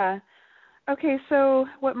 yeah. Okay, so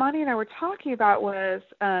what Monty and I were talking about was,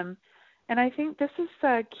 and I think this is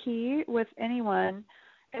key with anyone,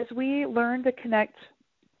 as we learn to connect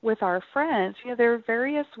with our friends. There are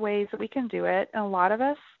various ways that we can do it, and a lot of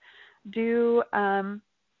us do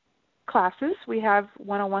classes. We have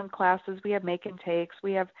one-on-one classes. We have make and takes.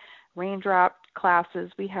 We have raindrop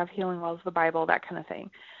classes. We have healing wells of the Bible, that kind of thing.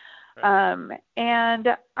 Right. And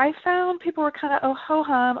I found people were kind of, oh,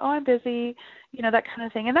 ho-hum, oh, I'm busy, that kind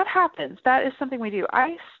of thing. And that happens. That is something we do.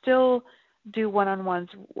 I still do one-on-ones,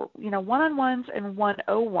 one-on-ones and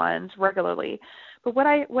 101s regularly. But what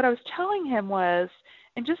I was telling him was,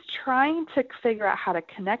 and just trying to figure out how to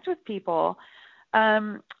connect with people,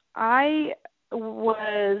 I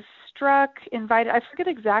was invited, I forget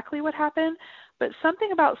exactly what happened, but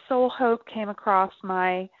something about Soul Hope came across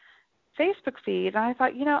my Facebook feed, and I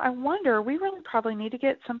thought, I wonder, we really probably need to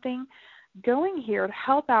get something going here to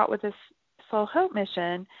help out with this Soul Hope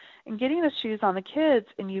mission and getting the shoes on the kids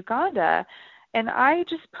in Uganda. And I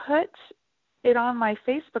just put it on my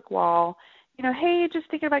Facebook wall, hey, just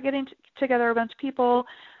thinking about getting together a bunch of people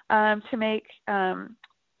to make, to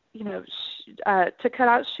cut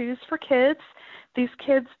out shoes for kids. These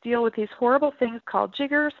kids deal with these horrible things called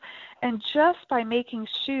jiggers, and just by making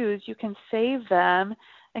shoes, you can save them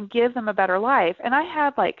and give them a better life. And I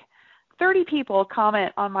had like 30 people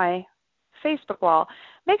comment on my Facebook wall,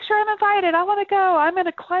 make sure I'm invited, I want to go, I'm going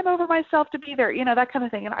to climb over myself to be there, that kind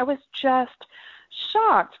of thing. And I was just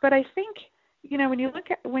shocked. But I think, when you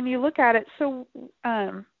look at it, so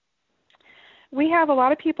we have a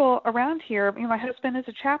lot of people around here. My husband is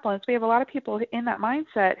a chaplain, so we have a lot of people in that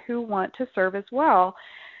mindset who want to serve as well.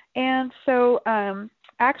 And so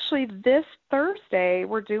actually this Thursday,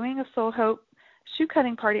 we're doing a Soul Hope shoe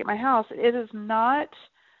cutting party at my house. It is not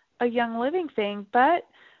a Young Living thing, but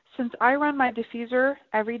since I run my diffuser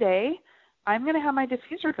every day, I'm going to have my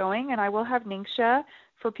diffuser going, and I will have Ningxia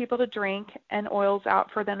for people to drink and oils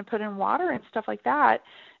out for them to put in water and stuff like that.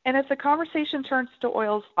 And if the conversation turns to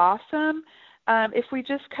oils, awesome. If we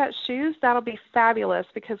just cut shoes, that'll be fabulous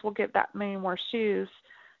because we'll get that many more shoes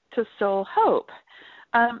to Soul Hope.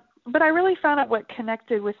 But I really found out what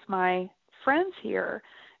connected with my friends here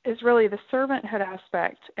is really the servanthood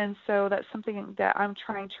aspect. And so that's something that I'm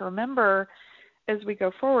trying to remember as we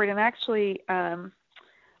go forward. And actually,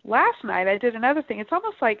 last night I did another thing. It's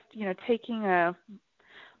almost like, taking a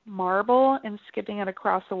marble and skipping it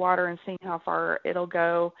across the water and seeing how far it'll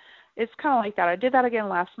go. It's kind of like that. I did that again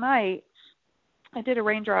last night. I did a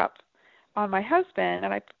raindrop on my husband,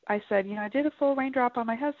 and I said, I did a full raindrop on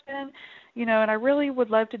my husband, and I really would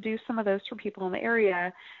love to do some of those for people in the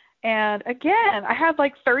area. And again, I had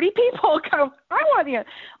like 30 people go, I want you.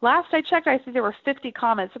 Last I checked, I think there were 50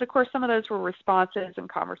 comments. And of course, some of those were responses and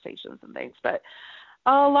conversations and things, but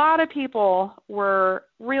a lot of people were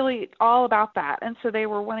really all about that. And so they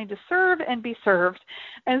were wanting to serve and be served.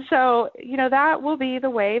 And so, that will be the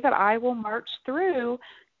way that I will march through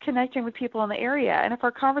connecting with people in the area. And if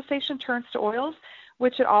our conversation turns to oils,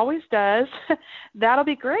 which it always does, that'll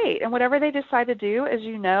be great. And whatever they decide to do, as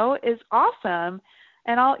you know, is awesome.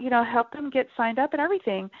 And I'll, help them get signed up and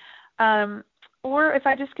everything. Or if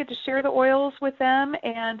I just get to share the oils with them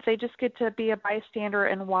and they just get to be a bystander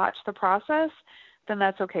and watch the process, then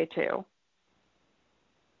that's okay too.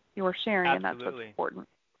 You were sharing, Absolutely. and that's what's important.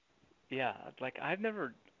 Yeah, like I've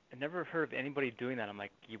never heard of anybody doing that. I'm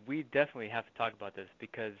like, we definitely have to talk about this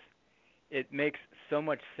because it makes so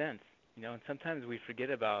much sense, and sometimes we forget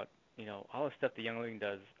about, all the stuff the Young Living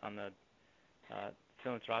does on the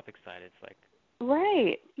philanthropic side. It's like,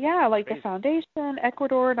 right, yeah, like crazy. The foundation,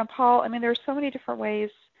 Ecuador, Nepal. I mean, there's so many different ways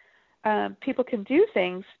people can do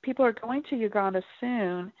things. People are going to Uganda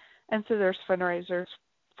soon, and so there's fundraisers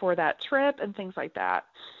for that trip and things like that.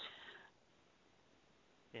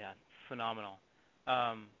 Yeah, phenomenal.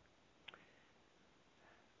 I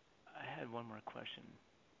had one more question.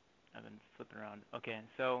 I've been flipping around. Okay,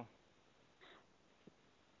 so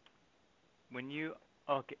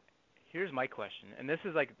okay, here's my question, and this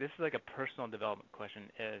is like a personal development question.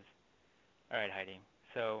 Is all right, Heidi.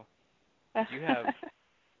 So you have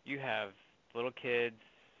you have little kids,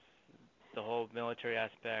 the whole military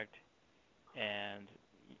aspect, and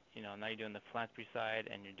now you're doing the philanthropy side,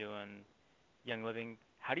 and you're doing Young Living.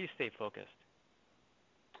 How do you stay focused?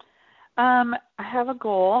 I have a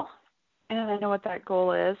goal, and I know what that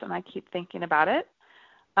goal is, and I keep thinking about it,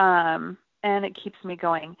 and it keeps me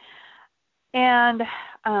going. And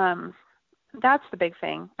that's the big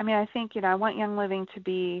thing. I mean, I think, I want Young Living to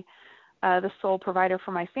be the sole provider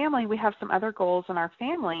for my family. We have some other goals in our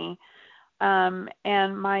family,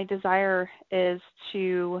 and my desire is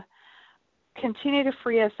to continue to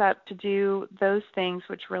free us up to do those things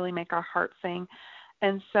which really make our heart sing.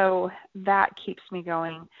 And so that keeps me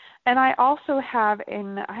going. And I also have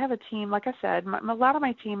I have a team, like I said, a lot of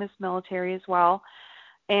my team is military as well.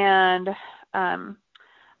 And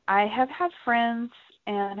I have had friends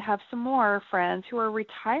and have some more friends who are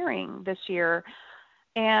retiring this year.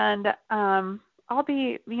 And I'll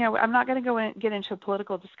be, I'm not going to get into a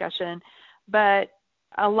political discussion, but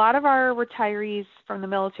a lot of our retirees from the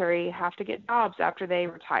military have to get jobs after they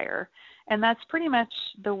retire. And that's pretty much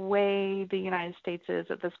the way the United States is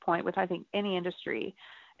at this point with, I think, any industry,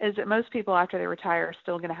 is that most people after they retire are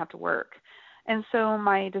still going to have to work. And so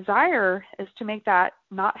my desire is to make that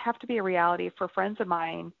not have to be a reality for friends of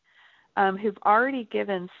mine who've already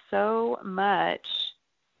given so much.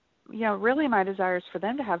 Really my desire is for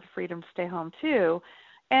them to have the freedom to stay home too,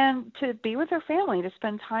 and to be with their family, to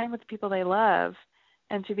spend time with the people they love,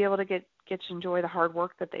 and to be able to get to enjoy the hard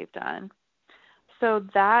work that they've done. So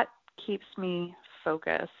that keeps me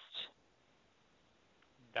focused.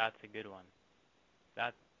 That's a good one.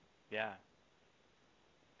 That, yeah.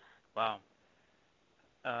 Wow.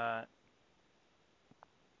 Uh,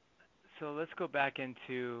 so let's go back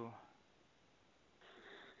into.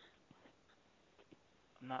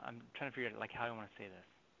 I'm trying to figure out like how I want to say this.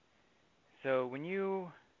 So when you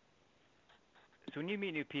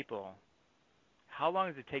meet new people, how long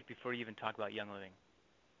does it take before you even talk about Young Living?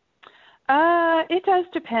 It does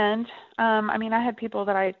depend. I mean, I had people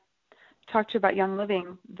that I talked to about Young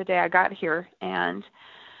Living the day I got here, and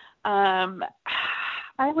um,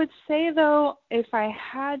 I would say though, if I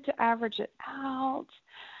had to average it out,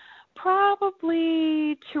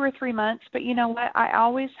 probably 2 or 3 months. But you know what? I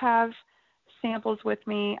always have samples with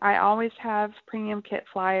me. I always have premium kit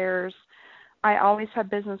flyers. I always have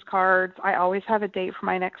business cards. I always have a date for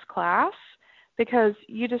my next class, because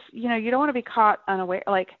you just, you don't want to be caught unaware.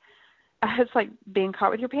 Like, it's like being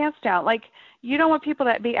caught with your pants down. Like, you don't want people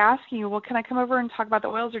that be asking you, well, can I come over and talk about the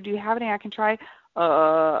oils, or do you have any I can try?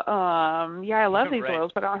 Yeah, I love these Right.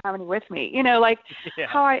 oils, but I don't have any with me. You know, like Yeah.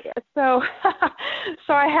 how so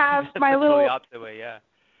so I have That's my the little, totally opposite way. Yeah.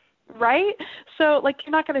 right? So like,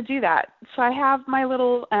 you're not going to do that. So I have my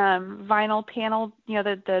little vinyl panel,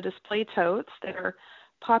 the display totes that are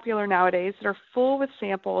popular nowadays, that are full with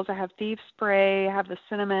samples. I have Thieves Spray, I have the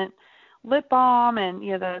cinnamon lip balm, and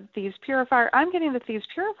the Thieves Purifier. I'm getting the Thieves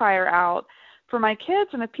Purifier out for my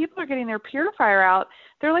kids, and if people are getting their purifier out,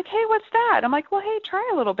 they're like, hey, what's that? I'm like, well, hey, try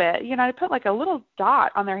a little bit. I put like a little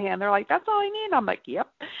dot on their hand. They're like, that's all I need. I'm like, yep.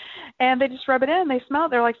 And they just rub it in, they smell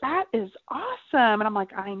it, they're like, that is awesome. And I'm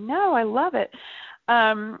like, I know, I love it.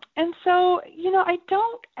 And so, I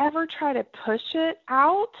don't ever try to push it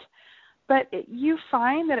out, but you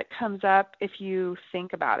find that it comes up if you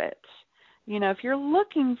think about it. If you're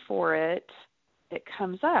looking for it, it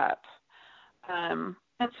comes up. And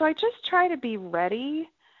so I just try to be ready.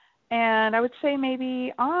 And I would say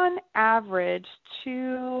maybe on average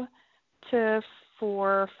 2 to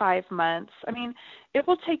 4 or 5 months. I mean, it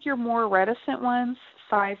will take your more reticent ones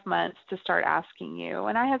 5 months to start asking you.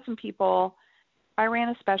 And I had some people, I ran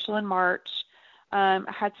a special in March. I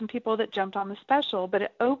had some people that jumped on the special, but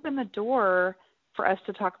it opened the door for us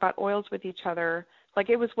to talk about oils with each other. Like,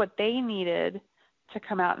 it was what they needed to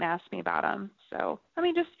come out and ask me about them. So, I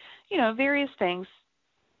mean, just, various things.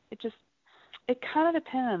 It kind of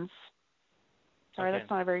depends. Sorry, Okay. that's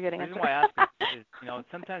not a very good The answer. reason why I ask is,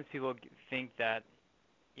 sometimes people think that,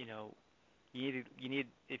 you need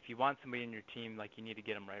if you want somebody in your team, like you need to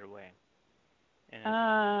get them right away,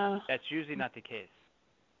 and that's usually not the case.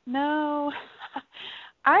 No,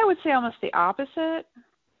 I would say almost the opposite.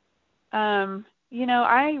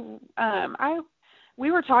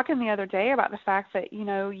 We were talking the other day about the fact that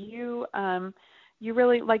you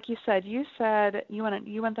really, like you said you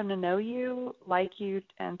want them to know you, like you,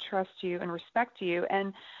 and trust you and respect you,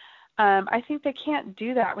 and I think they can't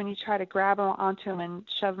do that when you try to grab them onto them and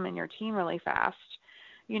shove them in your team really fast.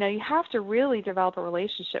 You have to really develop a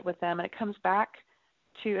relationship with them, and it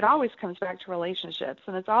always comes back to relationships,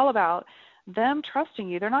 and it's all about them trusting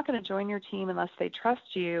you. They're not going to join your team unless they trust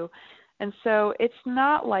you. And so it's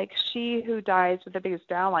not like she who dies with the biggest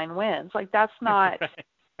downline wins. Like, that's not Right.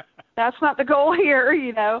 that's not the goal here,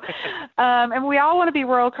 And we all want to be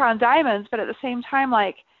World Crown Diamonds, but at the same time,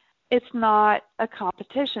 like, it's not a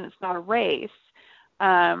competition. It's not a race.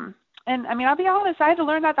 And I mean, I'll be honest, I had to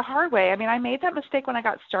learn that the hard way. I mean, I made that mistake when I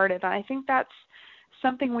got started, and I think that's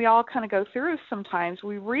something we all kind of go through sometimes.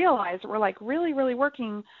 We realize that we're like really, really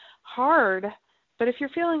working hard, but if you're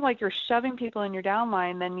feeling like you're shoving people in your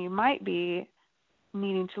downline, then you might be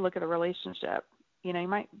needing to look at a relationship. You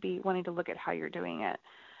might be wanting to look at how you're doing it.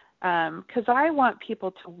 Because I want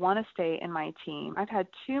people to want to stay in my team. I've had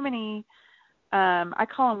too many, I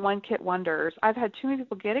call them one kit wonders. I've had too many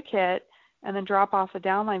people get a kit and then drop off a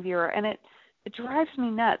downline viewer, and it drives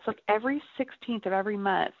me nuts. Like, every 16th of every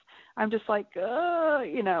month, I'm just like,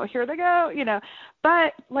 here they go,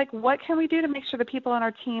 But, like, what can we do to make sure the people on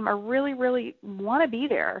our team are really, really want to be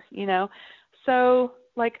there, So,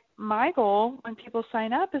 like, my goal when people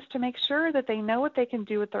sign up is to make sure that they know what they can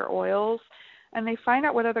do with their oils, and they find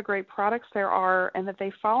out what other great products there are, and that they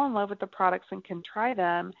fall in love with the products and can try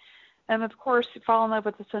them. And, of course, fall in love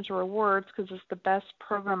with Essential Rewards, because it's the best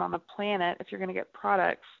program on the planet if you're going to get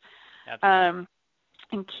products. Absolutely.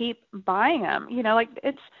 And keep buying them. Like,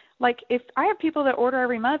 it's like, if I have people that order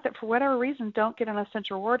every month that for whatever reason don't get an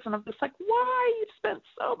Essential Rewards, and I'm just like, why? You've spent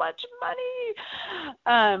so much money.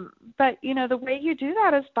 But, the way you do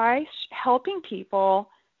that is by helping people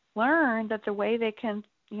learn that the way they can,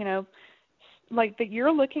 like that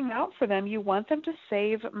you're looking out for them. You want them to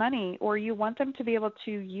save money, or you want them to be able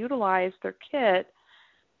to utilize their kit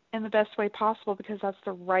in the best way possible because that's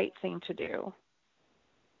the right thing to do.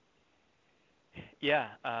 Yeah,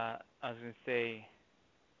 I was going to say,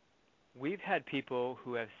 we've had people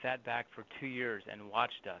who have sat back for 2 years and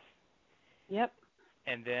watched us Yep.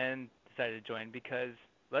 and then decided to join because,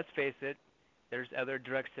 let's face it, there's other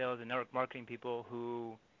direct sales and network marketing people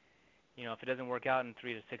who, if it doesn't work out in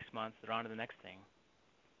 3 to 6 months, they're on to the next thing.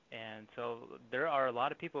 And so there are a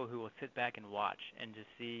lot of people who will sit back and watch and just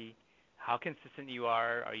see how consistent you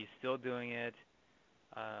are. Are you still doing it?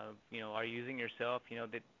 Are you using yourself?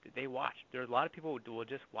 They watch. There's a lot of people who will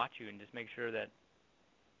just watch you and just make sure that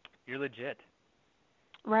you're legit.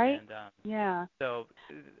 Right? And Yeah. so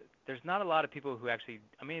there's not a lot of people who actually,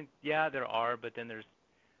 yeah, there are, but then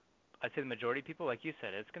I'd say the majority of people, like you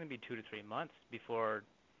said, it's going to be 2 to 3 months before,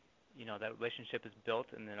 that relationship is built,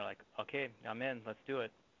 and then they're like, okay, I'm in, let's do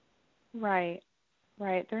it. Right.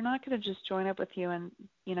 Right. They're not going to just join up with you and,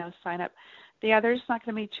 sign up. Yeah, they're just not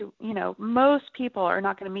going to meet you. Most people are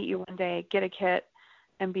not going to meet you one day, get a kit,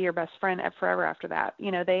 and be your best friend forever after that.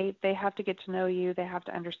 They have to get to know you. They have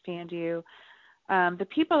to understand you. The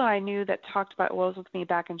people that I knew that talked about oils with me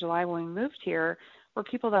back in July when we moved here were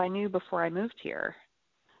people that I knew before I moved here.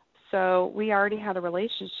 So we already had a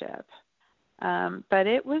relationship. But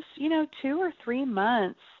it was, 2 or 3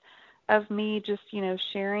 months of me just,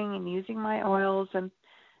 sharing and using my oils and,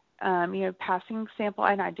 passing sample.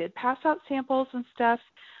 And I did pass out samples and stuff.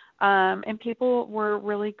 And people were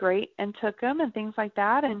really great and took them and things like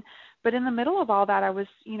that. But in the middle of all that, I was,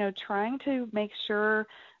 trying to make sure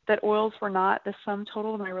that oils were not the sum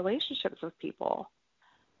total of my relationships with people.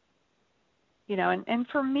 And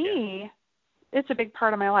for me, it's a big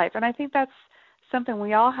part of my life. And I think that's something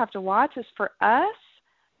we all have to watch is for us,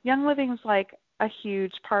 Young Living is like a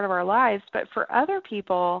huge part of our lives, but for other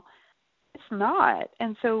people, it's not.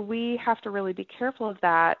 And so we have to really be careful of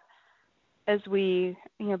that as we,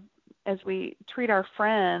 as we treat our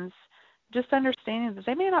friends, just understanding that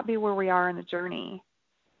they may not be where we are in the journey,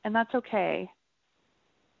 and that's okay.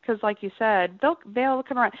 Because, like you said, they'll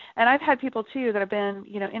come around. And I've had people too that have been,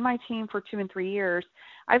 in my team for 2 and 3 years.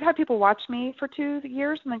 I've had people watch me for 2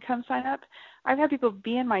 years and then come sign up. I've had people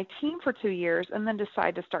be in my team for 2 years and then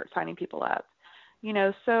decide to start signing people up.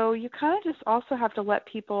 So you kind of just also have to let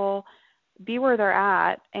people be where they're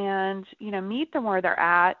at and, meet them where they're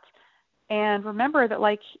at. And remember that,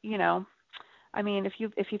 like, if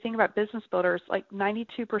you think about business builders, like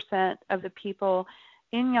 92% of the people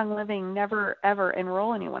in Young Living never ever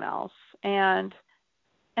enroll anyone else, and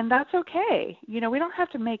that's okay. We don't have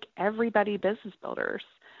to make everybody business builders.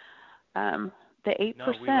 The 8% No,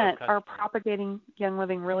 we love are customers. propagating Young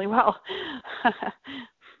Living really well.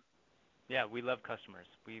 Yeah, we love customers.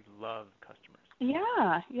 We love customers.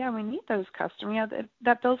 Yeah, we need those customers.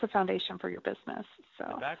 That builds a foundation for your business. So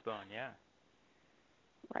the backbone, yeah.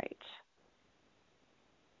 Right.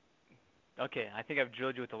 Okay, I think I've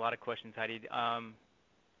drilled you with a lot of questions, Heidi.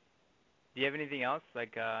 Do you have anything else,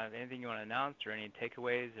 like anything you want to announce, or any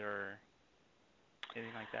takeaways, or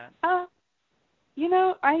anything like that?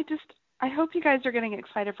 I hope you guys are getting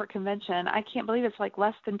excited for convention. I can't believe it's like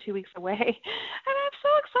less than 2 weeks away, and I'm so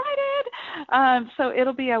excited. So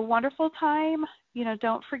it'll be a wonderful time.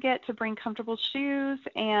 Don't forget to bring comfortable shoes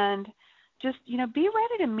and just, be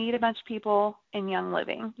ready to meet a bunch of people in Young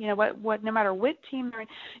Living. What no matter what team they're in,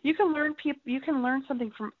 you can learn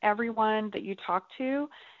something from everyone that you talk to.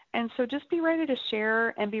 And so just be ready to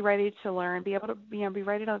share and be ready to learn, be able to, be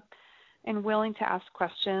ready to and willing to ask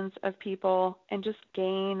questions of people and just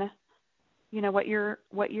gain, what you're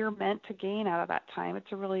meant to gain out of that time.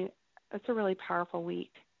 It's a really powerful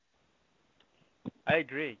week. I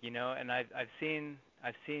agree, and I've seen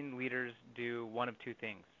leaders do one of two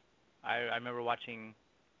things. I remember watching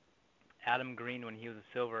Adam Green when he was a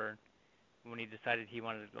silver, when he decided he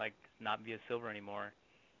wanted to not be a silver anymore.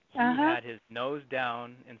 He had his nose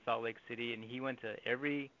down in Salt Lake City, and he went to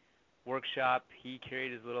every workshop. He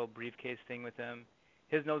carried his little briefcase thing with him.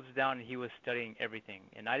 His nose was down, and he was studying everything.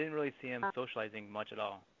 And I didn't really see him socializing much at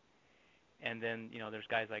all. And then, there's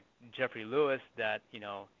guys like Jeffrey Lewis that,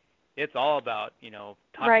 it's all about,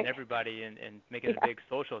 talking to everybody and making it a big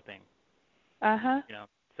social thing.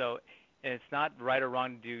 So and it's not right or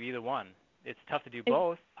wrong to do either one. It's tough to do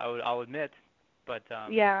both, I'll admit, but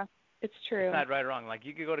yeah, it's true. It's not right or wrong. Like,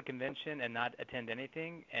 you could go to convention and not attend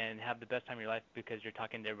anything and have the best time of your life because you're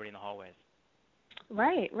talking to everybody in the hallways.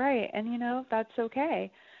 Right. And, that's okay.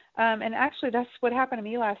 And actually, that's what happened to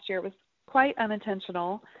me last year. It was quite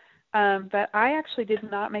unintentional, but I actually did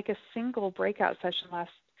not make a single breakout session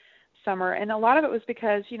summer. And a lot of it was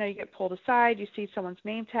because, you get pulled aside, you see someone's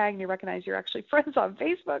name tag, and you recognize you're actually friends on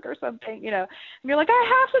Facebook or something, and you're like,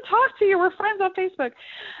 I have to talk to you. We're friends on Facebook.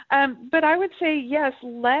 But I would say, yes,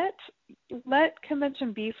 let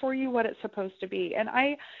convention be for you what it's supposed to be. And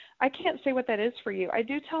I can't say what that is for you. I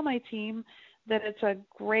do tell my team that it's a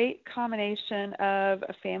great combination of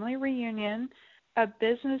a family reunion, a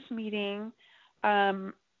business meeting,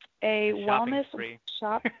 a wellness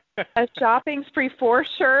shop, a shopping spree for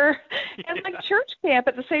sure, and like church camp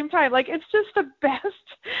at the same time. Like, it's just the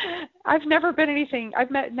best. I've never been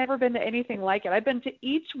to anything like it. I've been to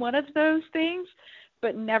each one of those things,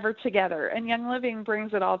 but never together. And Young Living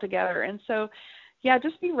brings it all together. And so, yeah,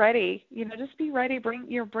 just be ready. Just be ready. Bring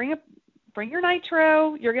your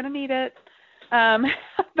nitro. You're gonna need it. But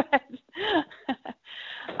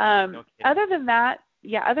other than that,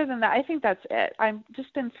 I think that's it. I've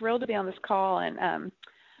just been thrilled to be on this call and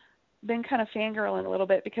been kind of fangirling a little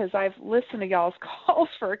bit because I've listened to y'all's calls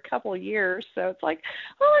for a couple of years. So it's like,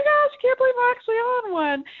 oh my gosh, I can't believe I'm actually on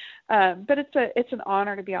one. But it's an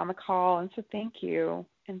honor to be on the call, and so thank you,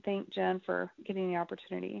 and thank Jen for getting the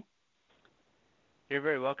opportunity. You're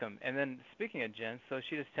very welcome. And then speaking of Jen, so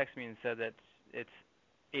she just texted me and said that it's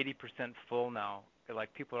 80% full now.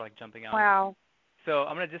 Like, people are like jumping out. Wow. So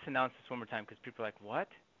I'm going to just announce this one more time because people are like, what?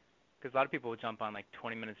 Because a lot of people will jump on like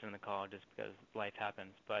 20 minutes into the call just because life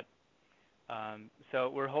happens. But so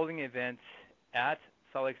we're holding an event at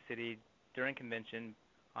Salt Lake City during convention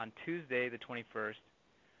on Tuesday the 21st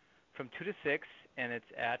from 2 to 6, and it's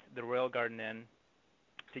at the Royal Garden Inn.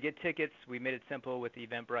 To get tickets, we made it simple with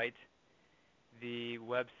Eventbrite. The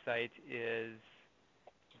website is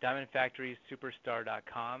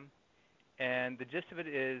diamondfactorysuperstar.com, and the gist of it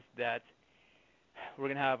is that we're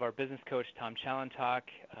going to have our business coach, Tom Challen, talk.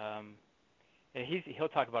 And he'll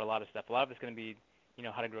talk about a lot of stuff. A lot of it's going to be,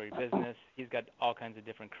 how to grow your business. He's got all kinds of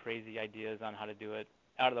different crazy ideas on how to do it,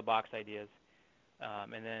 out-of-the-box ideas.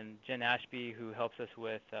 And then Jen Ashby, who helps us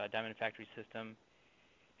with Diamond Factory System,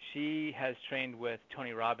 she has trained with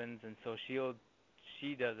Tony Robbins, and so she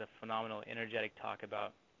does a phenomenal, energetic talk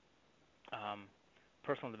about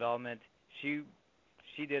personal development. She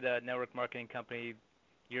did a network marketing company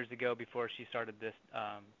years ago before she started this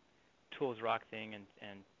Tools Rock thing,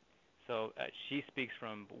 and so she speaks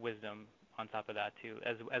from wisdom on top of that too,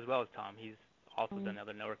 as well as Tom. He's also done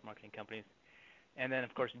other network marketing companies. And then,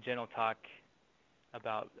 of course, Jen will talk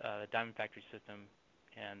about the Diamond Factory System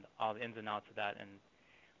and all the ins and outs of that. And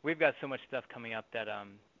we've got so much stuff coming up that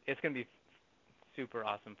it's going to be super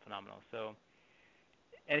awesome, phenomenal. So,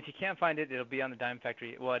 and if you can't find it, it'll be on the Diamond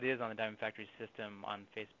Factory. Well, it is on the Diamond Factory System on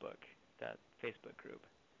Facebook, that Facebook group.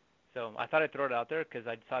 So I thought I'd throw it out there because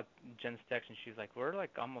I saw Jen's text and she was like, we're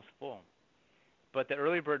like almost full. But the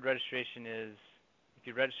early bird registration is, if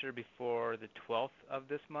you register before the 12th of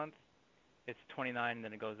this month, it's $29, and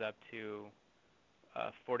then it goes up to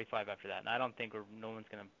 $45 after that. And I don't think no one's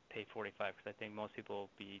going to pay $45 because I think most people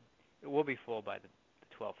will be full by the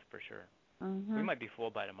 12th for sure. Mm-hmm. We might be full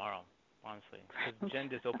by tomorrow, honestly, because Jen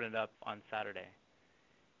just opened it up on Saturday,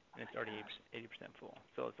 and it's already 80% full.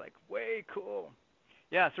 So it's like way cool.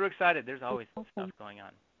 Yeah, so we're excited. There's always stuff going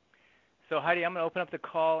on. So Heidi, I'm going to open up the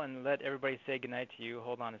call and let everybody say goodnight to you.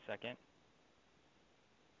 Hold on a second.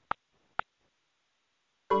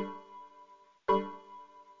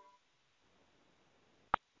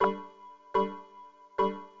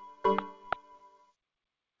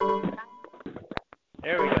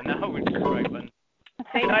 There we go. Now we're just the right button.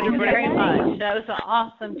 Thank you very much. That was an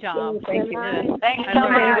awesome job. Thank you. Thank you so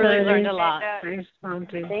much. I really learned a lot. Thanks,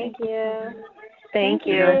 Monty. Thank you. Thank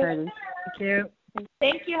you. Thank you.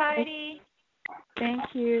 Thank you, Heidi. Thank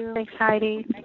you. Thanks, Heidi.